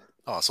bullshit.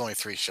 Oh, it's only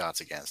 3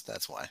 shots against.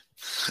 That's why.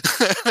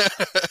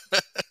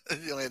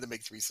 You only had to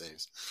make 3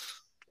 saves.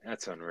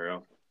 That's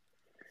unreal.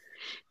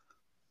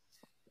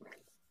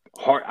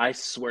 Hart, I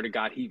swear to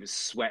God, he was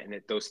sweating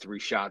at those 3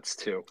 shots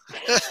too.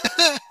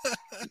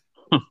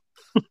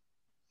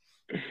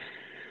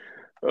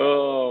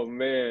 Oh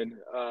man.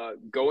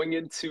 Going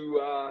into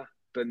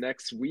the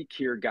next week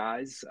here,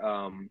 guys.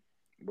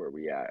 Where are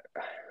we at?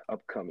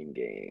 Upcoming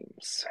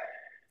games.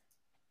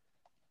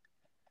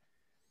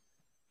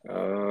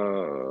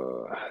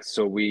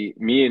 So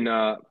me and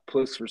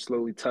Plisk were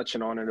slowly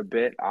touching on it a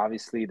bit.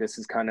 Obviously, this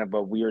is kind of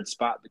a weird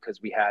spot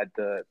because we had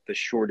the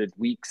shorted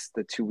weeks,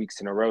 the 2 weeks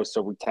in a row.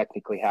 So we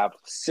technically have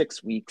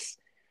 6 weeks.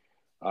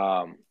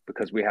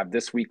 because we have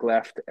this week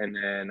left and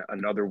then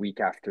another week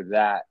after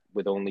that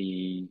with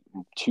only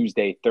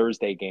Tuesday,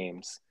 Thursday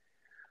games.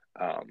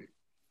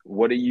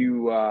 What do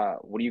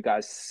you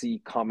guys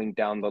see coming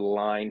down the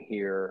line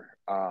here,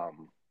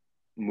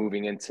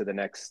 moving into the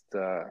next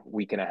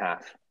week and a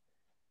half?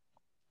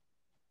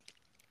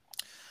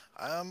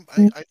 I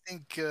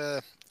think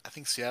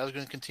Seattle's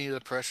going to continue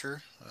the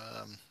pressure.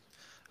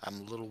 I'm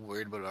a little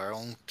worried about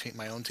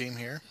my own team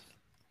here.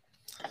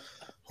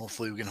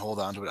 Hopefully, we can hold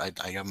on to it.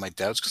 I have my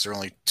doubts because they're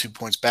only 2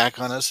 points back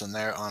on us, and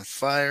they're on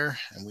fire,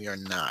 and we are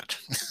not.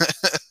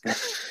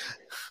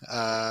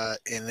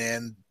 And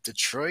then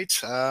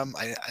Detroit.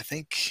 I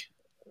think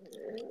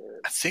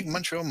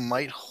Montreal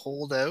might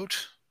hold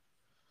out.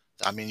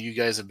 I mean, you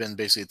guys have been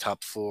basically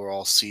top 4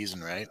 all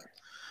season, right?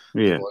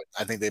 Yeah.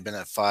 I think they've been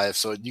at 5.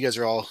 So you guys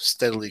are all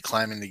steadily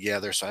climbing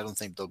together. So I don't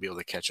think they'll be able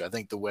to catch it. I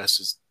think the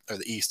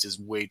East is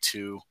way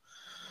too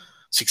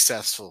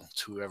successful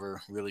to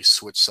ever really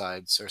switch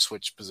sides or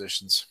switch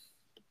positions.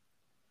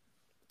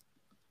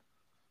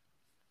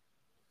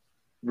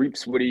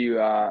 Reeps, what do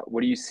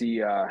you see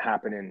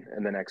happening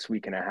in the next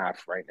week and a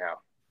half right now?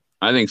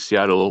 I think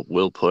Seattle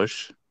will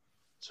push.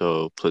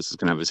 So Plisk is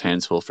going to have his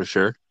hands full for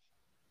sure.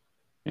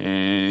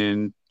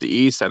 And the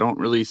East, I don't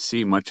really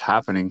see much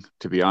happening,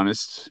 to be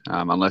honest,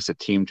 unless a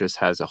team just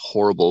has a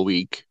horrible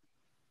week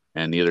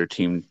and the other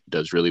team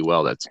does really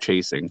well that's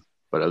chasing.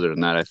 But other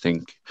than that, I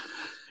think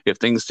if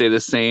things stay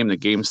the same, the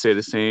games stay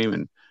the same,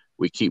 and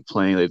we keep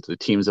playing, like the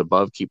teams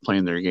above keep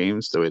playing their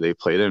games the way they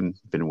play them,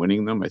 been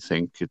winning them, I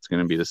think it's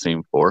going to be the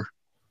same 4.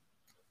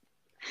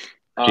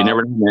 You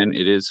never know, man.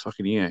 It is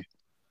fucking EA.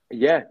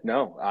 Yeah,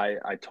 no,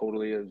 I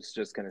totally was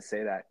just going to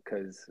say that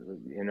because,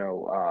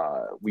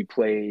 we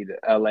played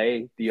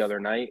LA the other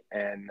night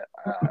and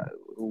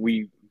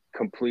we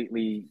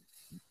completely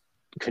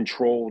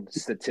controlled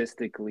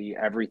statistically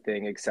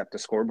everything except the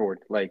scoreboard.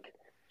 Like,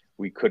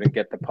 we couldn't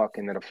get the puck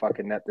into the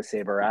fucking net to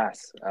save our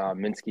ass.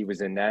 Minsky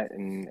was in net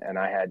and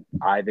I had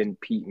Ivan,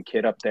 Pete, and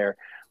Kid up there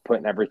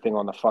putting everything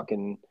on the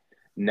fucking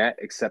net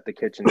except the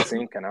kitchen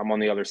sink. And I'm on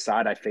the other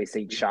side. I face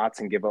 8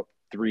 shots and give up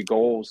 3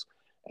 goals.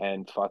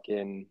 And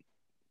fucking,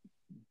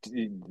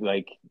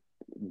 like,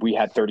 we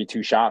had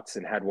 32 shots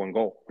and had 1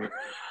 goal.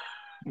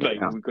 We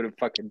could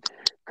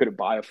have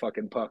buy a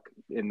fucking puck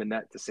in the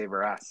net to save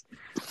our ass.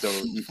 So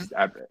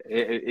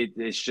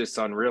it's just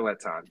unreal at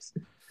times.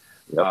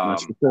 Yep,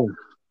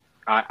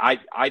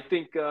 I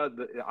think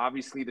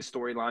obviously the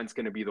storyline's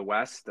going to be the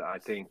West. I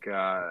think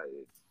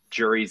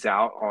jury's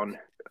out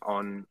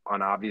on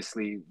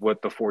obviously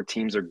what the 4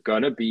 teams are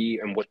going to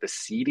be and what the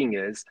seeding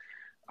is.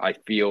 I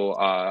feel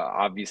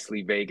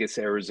obviously Vegas,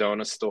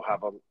 Arizona still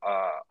have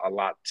a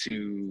lot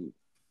to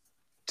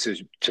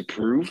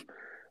prove,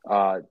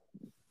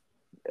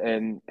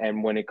 and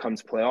when it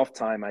comes playoff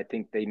time, I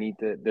think they need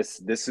to.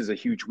 This is a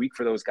huge week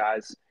for those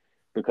guys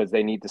because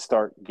they need to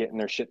start getting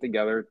their shit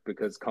together.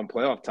 Because come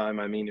playoff time,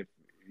 I mean, if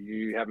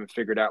you haven't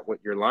figured out what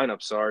your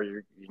lineups are,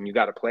 you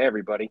got to play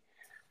everybody.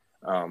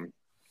 You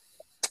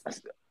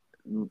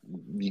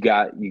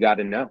got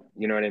to know.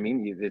 You know what I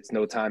mean? It's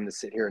no time to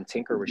sit here and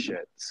tinker with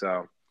shit.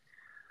 So.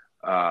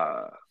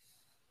 I'm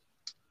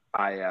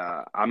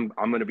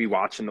going to be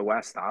watching the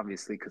West,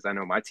 obviously, because I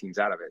know my team's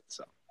out of it.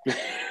 So,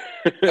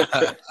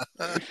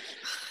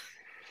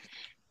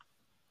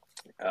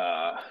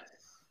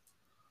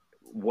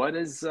 what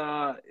is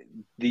the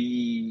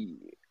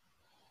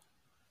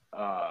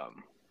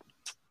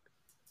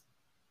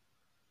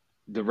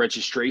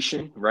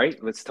registration? Right.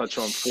 Let's touch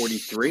on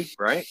 43.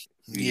 Right.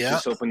 You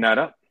just opened that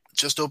up.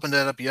 Just opened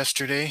that up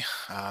yesterday.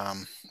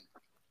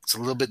 It's a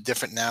little bit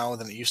different now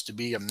than it used to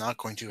be. I'm not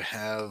going to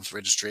have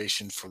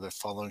registration for the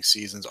following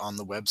seasons on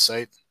the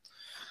website.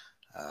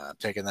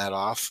 Taking that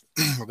off.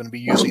 We're going to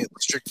be using it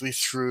strictly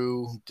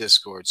through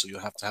Discord. So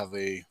you'll have to have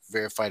a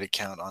verified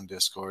account on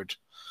Discord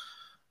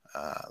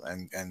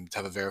and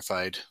have a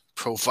verified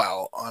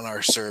profile on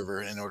our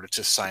server in order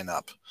to sign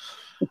up.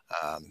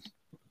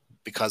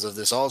 Because of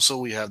this also,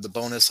 we have the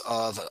bonus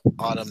of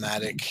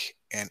automatic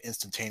and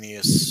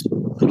instantaneous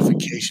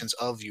notifications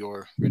of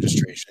your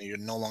registration. You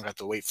no longer have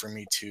to wait for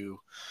me to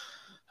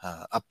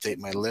update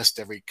my list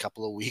every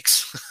couple of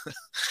weeks.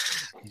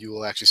 You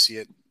will actually see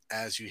it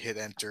as you hit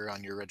enter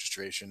on your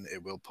registration.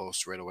 It will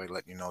post right away,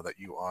 letting you know that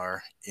you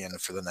are in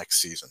for the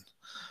next season.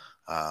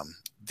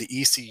 The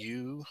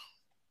ECU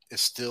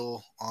is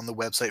still on the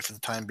website for the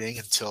time being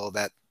until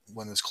that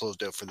one is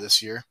closed out for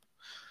this year.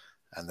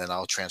 And then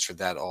I'll transfer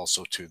that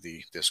also to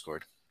the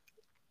Discord.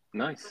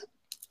 Nice.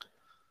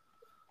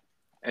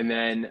 And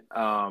then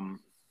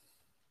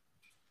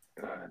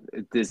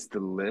does the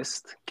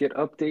list get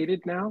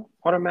updated now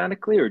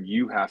automatically, or do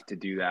you have to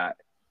do that?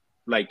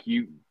 Like,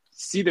 you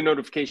see the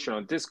notification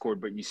on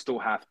Discord, but you still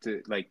have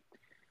to, like,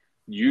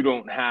 you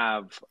don't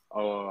have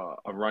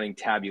a running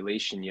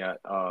tabulation yet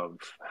of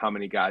how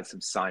many guys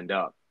have signed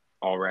up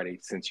already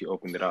since you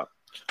opened it up.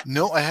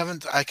 No, I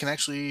haven't. I can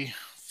actually,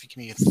 if you give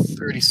me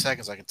 30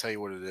 seconds, I can tell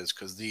you what it is,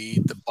 because the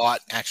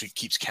bot actually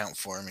keeps count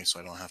for me, so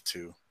I don't have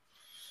to.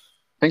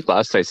 I think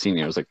last I seen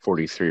it was like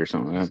 43 or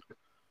something like that.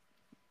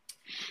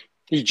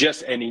 He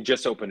just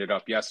opened it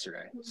up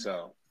yesterday.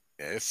 So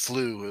yeah, it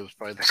flew. It was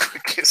probably the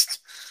quickest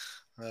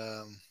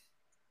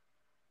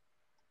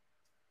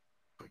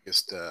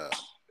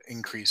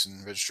increase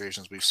in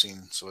registrations we've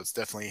seen. So it's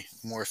definitely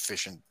more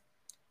efficient.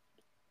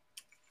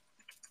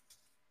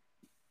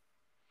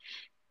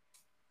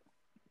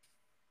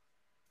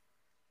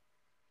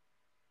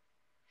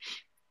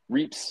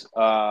 Reeps,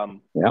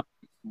 Yeah.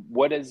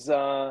 what is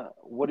your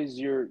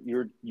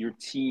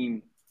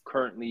team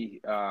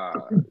currently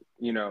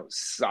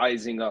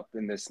sizing up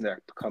in this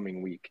next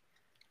coming week?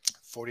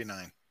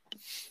 49.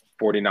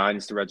 49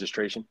 is the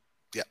registration.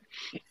 Yeah.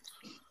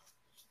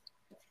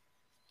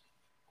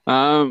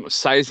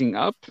 Sizing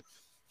up.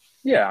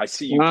 Yeah, I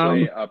see you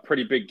play a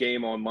pretty big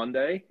game on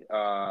Monday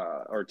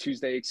or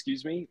Tuesday,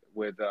 excuse me,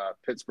 with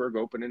Pittsburgh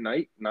opening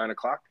night,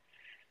 9:00.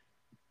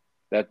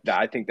 That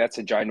I think that's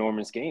a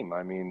ginormous game.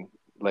 I mean,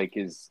 like,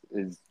 is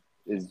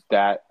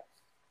that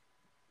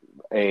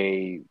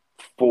a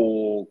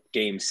full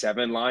Game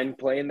 7 line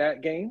playing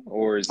that game,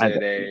 or is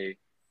it a?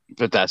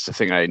 But that's the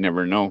thing, I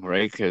never know,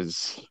 right?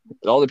 Because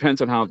it all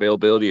depends on how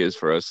availability is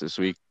for us this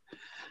week.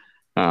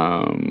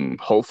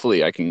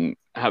 Hopefully, I can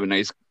have a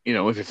nice,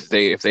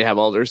 if they have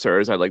all their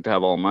stars, I'd like to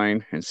have all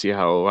mine and see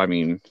how. I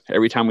mean,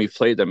 every time we've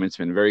played them, it's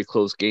been very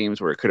close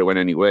games where it could have went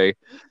any way,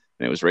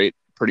 and it was right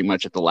pretty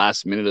much at the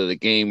last minute of the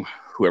game.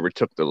 Whoever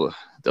took the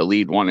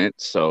lead won it.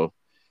 So,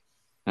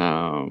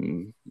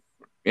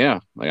 yeah,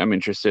 like I'm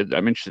interested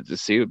to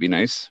see. It would be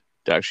nice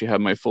to actually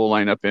have my full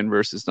lineup in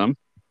versus them,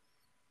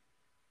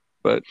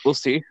 but we'll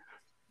see.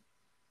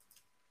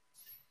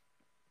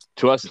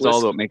 To us, it's all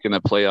about making the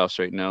playoffs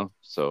right now.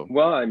 So,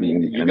 well, I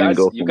mean, you guys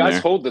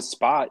hold the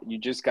spot. You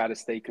just got to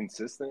stay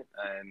consistent,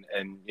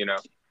 and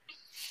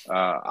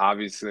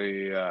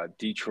obviously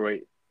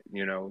Detroit.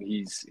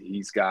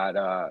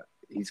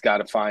 He's got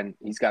to find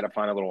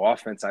a little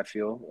offense. I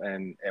feel,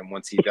 and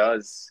once he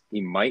does,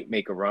 he might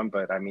make a run.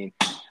 But I mean,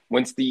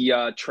 when's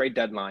the trade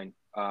deadline,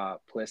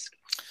 Plisk?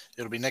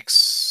 It'll be next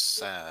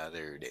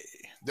Saturday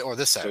or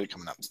this Saturday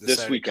coming up.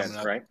 This weekend,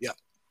 right? Yeah,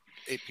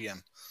 8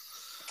 p.m.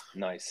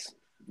 Nice.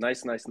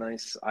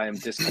 I am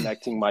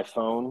disconnecting my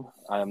phone.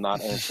 I am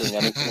not answering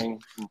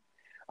anything.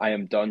 I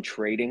am done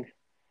trading.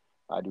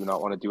 I do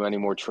not want to do any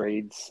more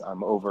trades.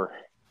 I'm over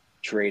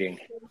trading.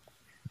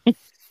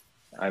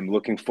 I'm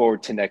looking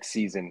forward to next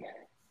season,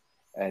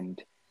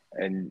 and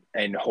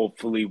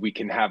hopefully we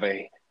can have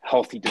a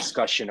healthy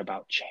discussion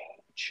about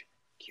change.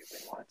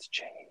 Cuban wants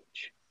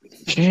change.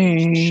 We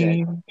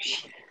need to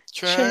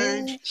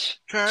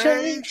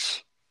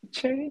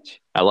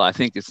change. I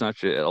think it's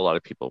not a lot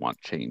of people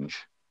want change.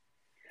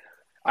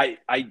 I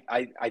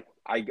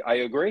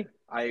agree.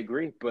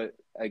 But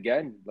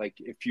again, like,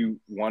 if you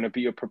want to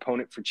be a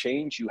proponent for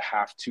change, you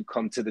have to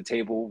come to the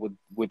table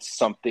with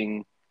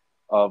something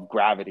of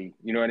gravity.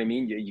 You know what I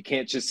mean? You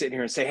can't just sit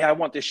here and say, hey, I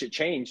want this shit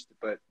changed,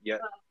 but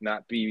yet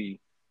not be,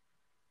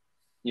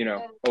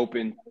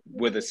 open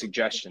with a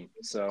suggestion.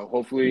 So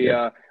hopefully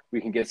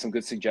we can get some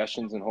good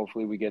suggestions, and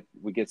hopefully we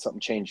get something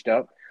changed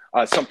up.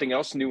 Something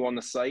else new on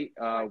the site,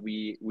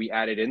 we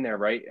added in there,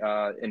 right?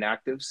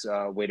 Inactives,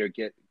 way to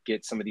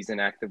get some of these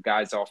inactive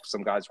guys off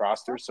some guys'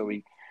 rosters so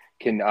we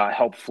can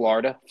help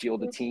Florida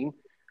field a team.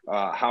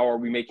 How are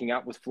we making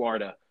out with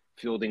Florida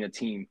fielding a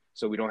team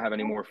so we don't have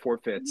any more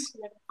forfeits?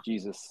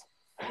 Jesus.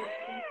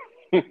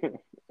 Yeah,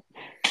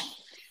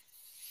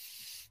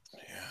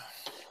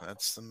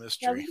 that's the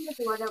mystery.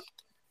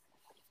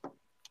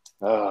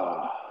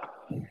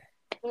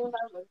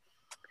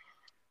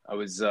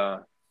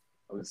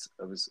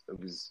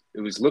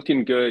 It was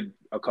looking good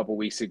a couple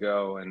weeks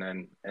ago, and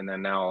then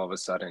now all of a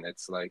sudden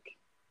it's like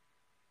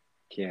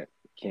can't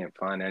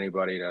find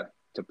anybody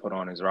to put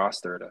on his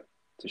roster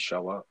to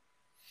show up.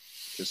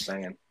 Just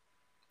saying.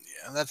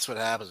 Yeah, and that's what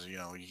happens. You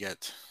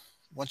get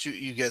once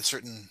you get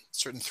certain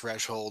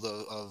threshold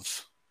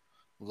of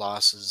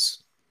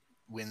losses,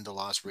 win to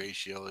loss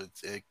ratio,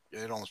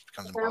 it almost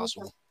becomes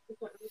impossible.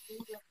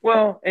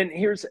 Well, and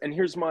here's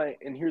my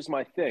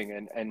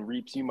thing, and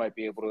Reeps, you might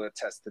be able to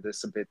attest to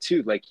this a bit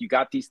too. Like, you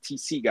got these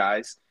TC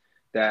guys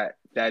that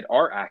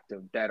are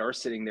active, that are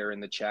sitting there in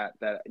the chat,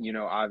 that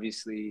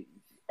obviously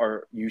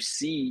are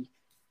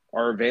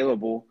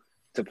available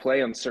to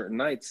play on certain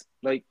nights.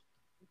 Like,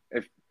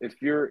 if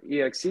you're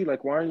EXE,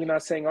 like, why are you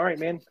not saying, all right,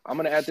 man, I'm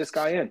going to add this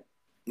guy in?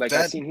 Like,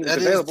 I seen he was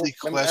available. That is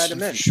the question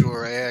for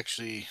sure. I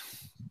actually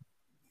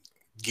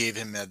gave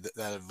him that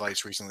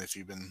advice recently. If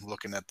you've been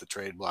looking at the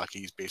trade block,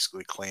 he's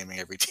basically claiming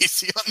every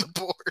TC on the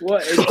board.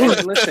 Well,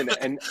 and listen,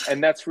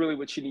 and that's really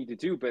what you need to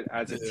do. But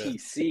as a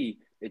TC,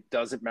 it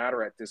doesn't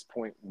matter at this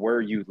point where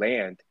you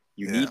land.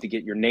 You need to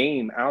get your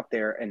name out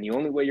there, and the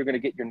only way you're going to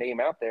get your name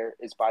out there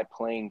is by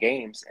playing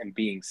games and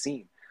being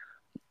seen.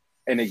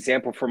 An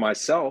example for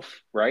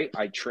myself, right?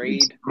 I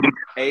trade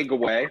Egg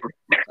away,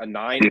 a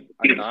nine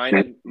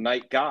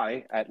night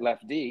guy at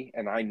left D,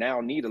 and I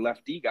now need a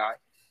left D guy.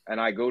 And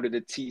I go to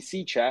the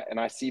TC chat and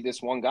I see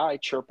this one guy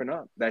chirping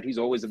up that he's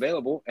always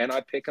available, and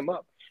I pick him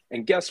up.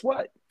 And guess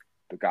what?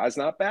 The guy's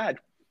not bad.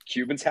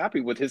 Cuban's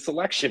happy with his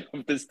selection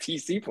of this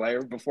TC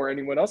player before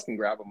anyone else can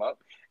grab him up,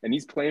 and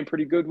he's playing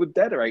pretty good with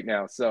Dead right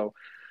now. So,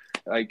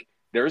 like,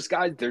 there's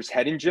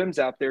hidden gems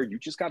out there. You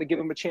just got to give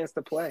them a chance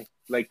to play.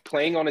 Like,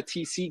 playing on a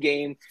TC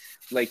game,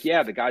 like,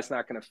 yeah, the guy's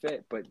not going to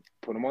fit, but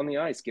put him on the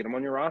ice, get him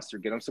on your roster,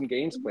 get him some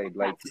games played.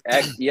 Like,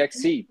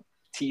 EXC,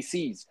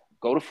 TCs,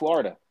 go to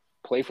Florida,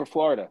 play for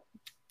Florida,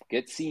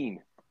 get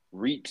seen.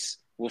 Reaps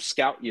will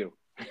scout you.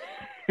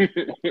 Just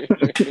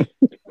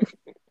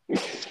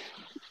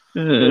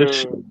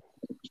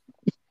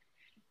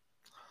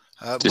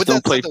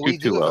don't play we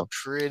do have well. a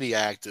pretty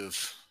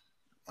active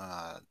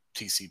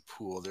TC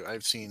pool.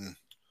 I've seen,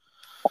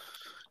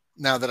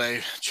 now that I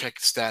check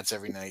stats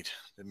every night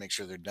to make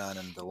sure they're done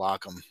and to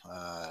lock them,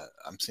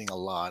 I'm seeing a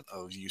lot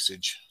of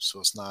usage. So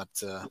it's not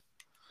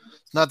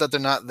that they're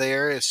not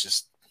there. It's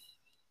just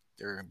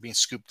they're being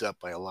scooped up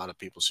by a lot of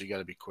people. So you got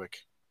to be quick.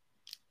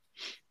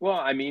 Well,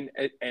 I mean,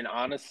 and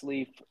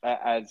honestly,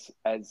 as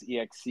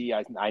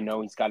EXC, I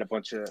know he's got a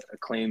bunch of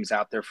claims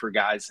out there for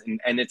guys,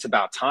 and it's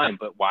about time.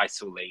 But why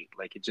so late?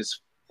 Like, it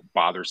just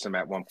bothers him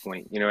at one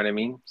point. You know what I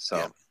mean?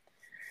 So,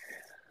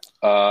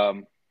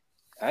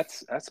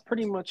 that's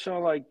pretty much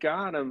all I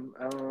got.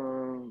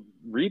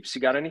 Reaps, you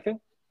got anything?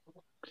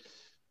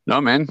 No,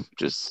 man.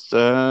 Just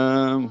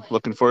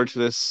looking forward to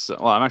this.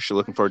 Well, I'm actually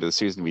looking forward to the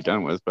season to be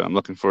done with, but I'm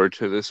looking forward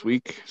to this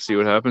week. See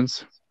what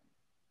happens.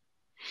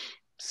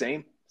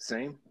 Same.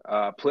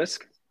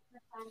 Plisk?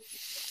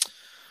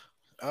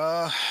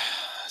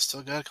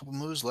 Still got a couple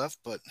moves left,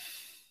 but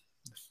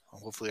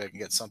hopefully I can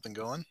get something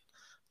going.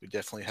 We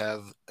definitely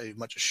have a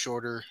much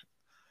shorter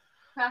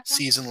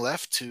season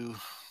left to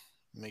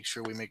make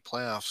sure we make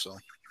playoffs, so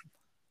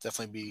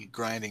definitely be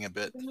grinding a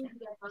bit.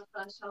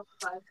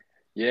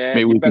 Yeah,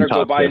 maybe you better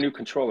go buy a new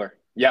controller.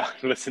 Yeah,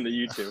 listen to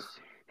you two.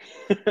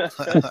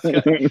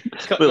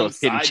 Little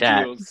hidden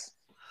chat.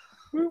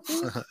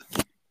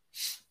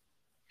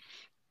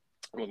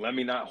 Well, let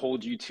me not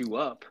hold you two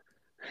up.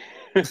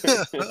 Yeah,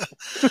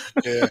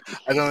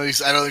 I don't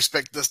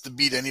expect us to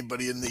beat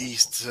anybody in the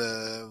East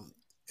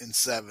in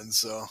 7.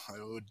 So I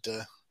would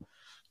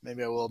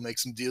maybe I will make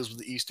some deals with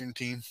the Eastern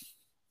team.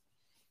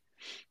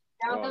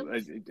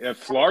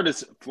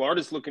 Florida's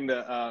looking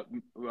to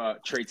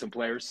trade some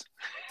players.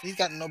 He's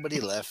got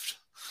nobody left.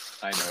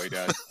 I know he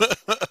does.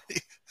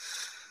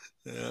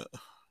 Yeah.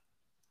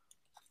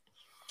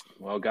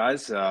 Well,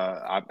 guys,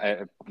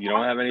 if you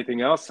don't have anything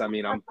else, I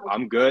mean,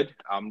 I'm good.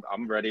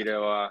 I'm ready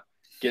to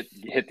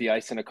hit the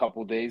ice in a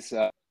couple of days,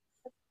 and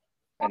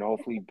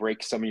hopefully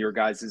break some of your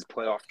guys'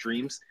 playoff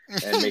dreams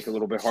and make it a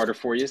little bit harder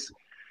for you.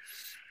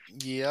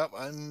 Yep,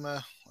 I'm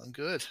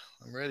good.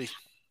 I'm ready.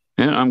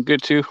 Yeah, I'm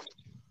good too.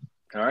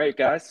 All right,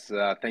 guys.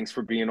 Thanks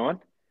for being on.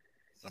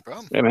 No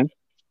problem. Yeah, man.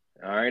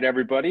 All right,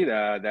 everybody.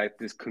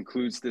 This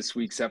concludes this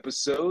week's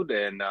episode,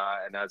 and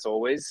as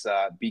always,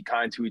 be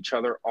kind to each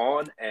other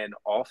on and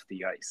off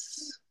the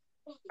ice.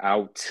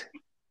 Out.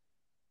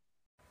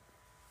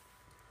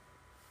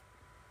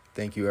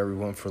 Thank you,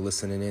 everyone, for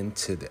listening in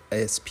to the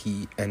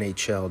SP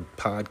NHL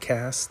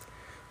podcast.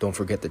 Don't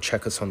forget to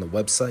check us on the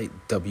website,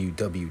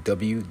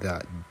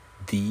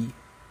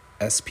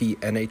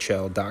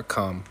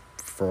 www.thespnhl.com,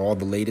 for all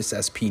the latest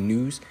SP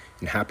news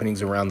and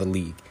happenings around the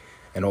league.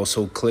 And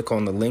also click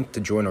on the link to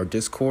join our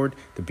Discord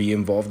to be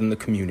involved in the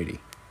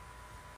community.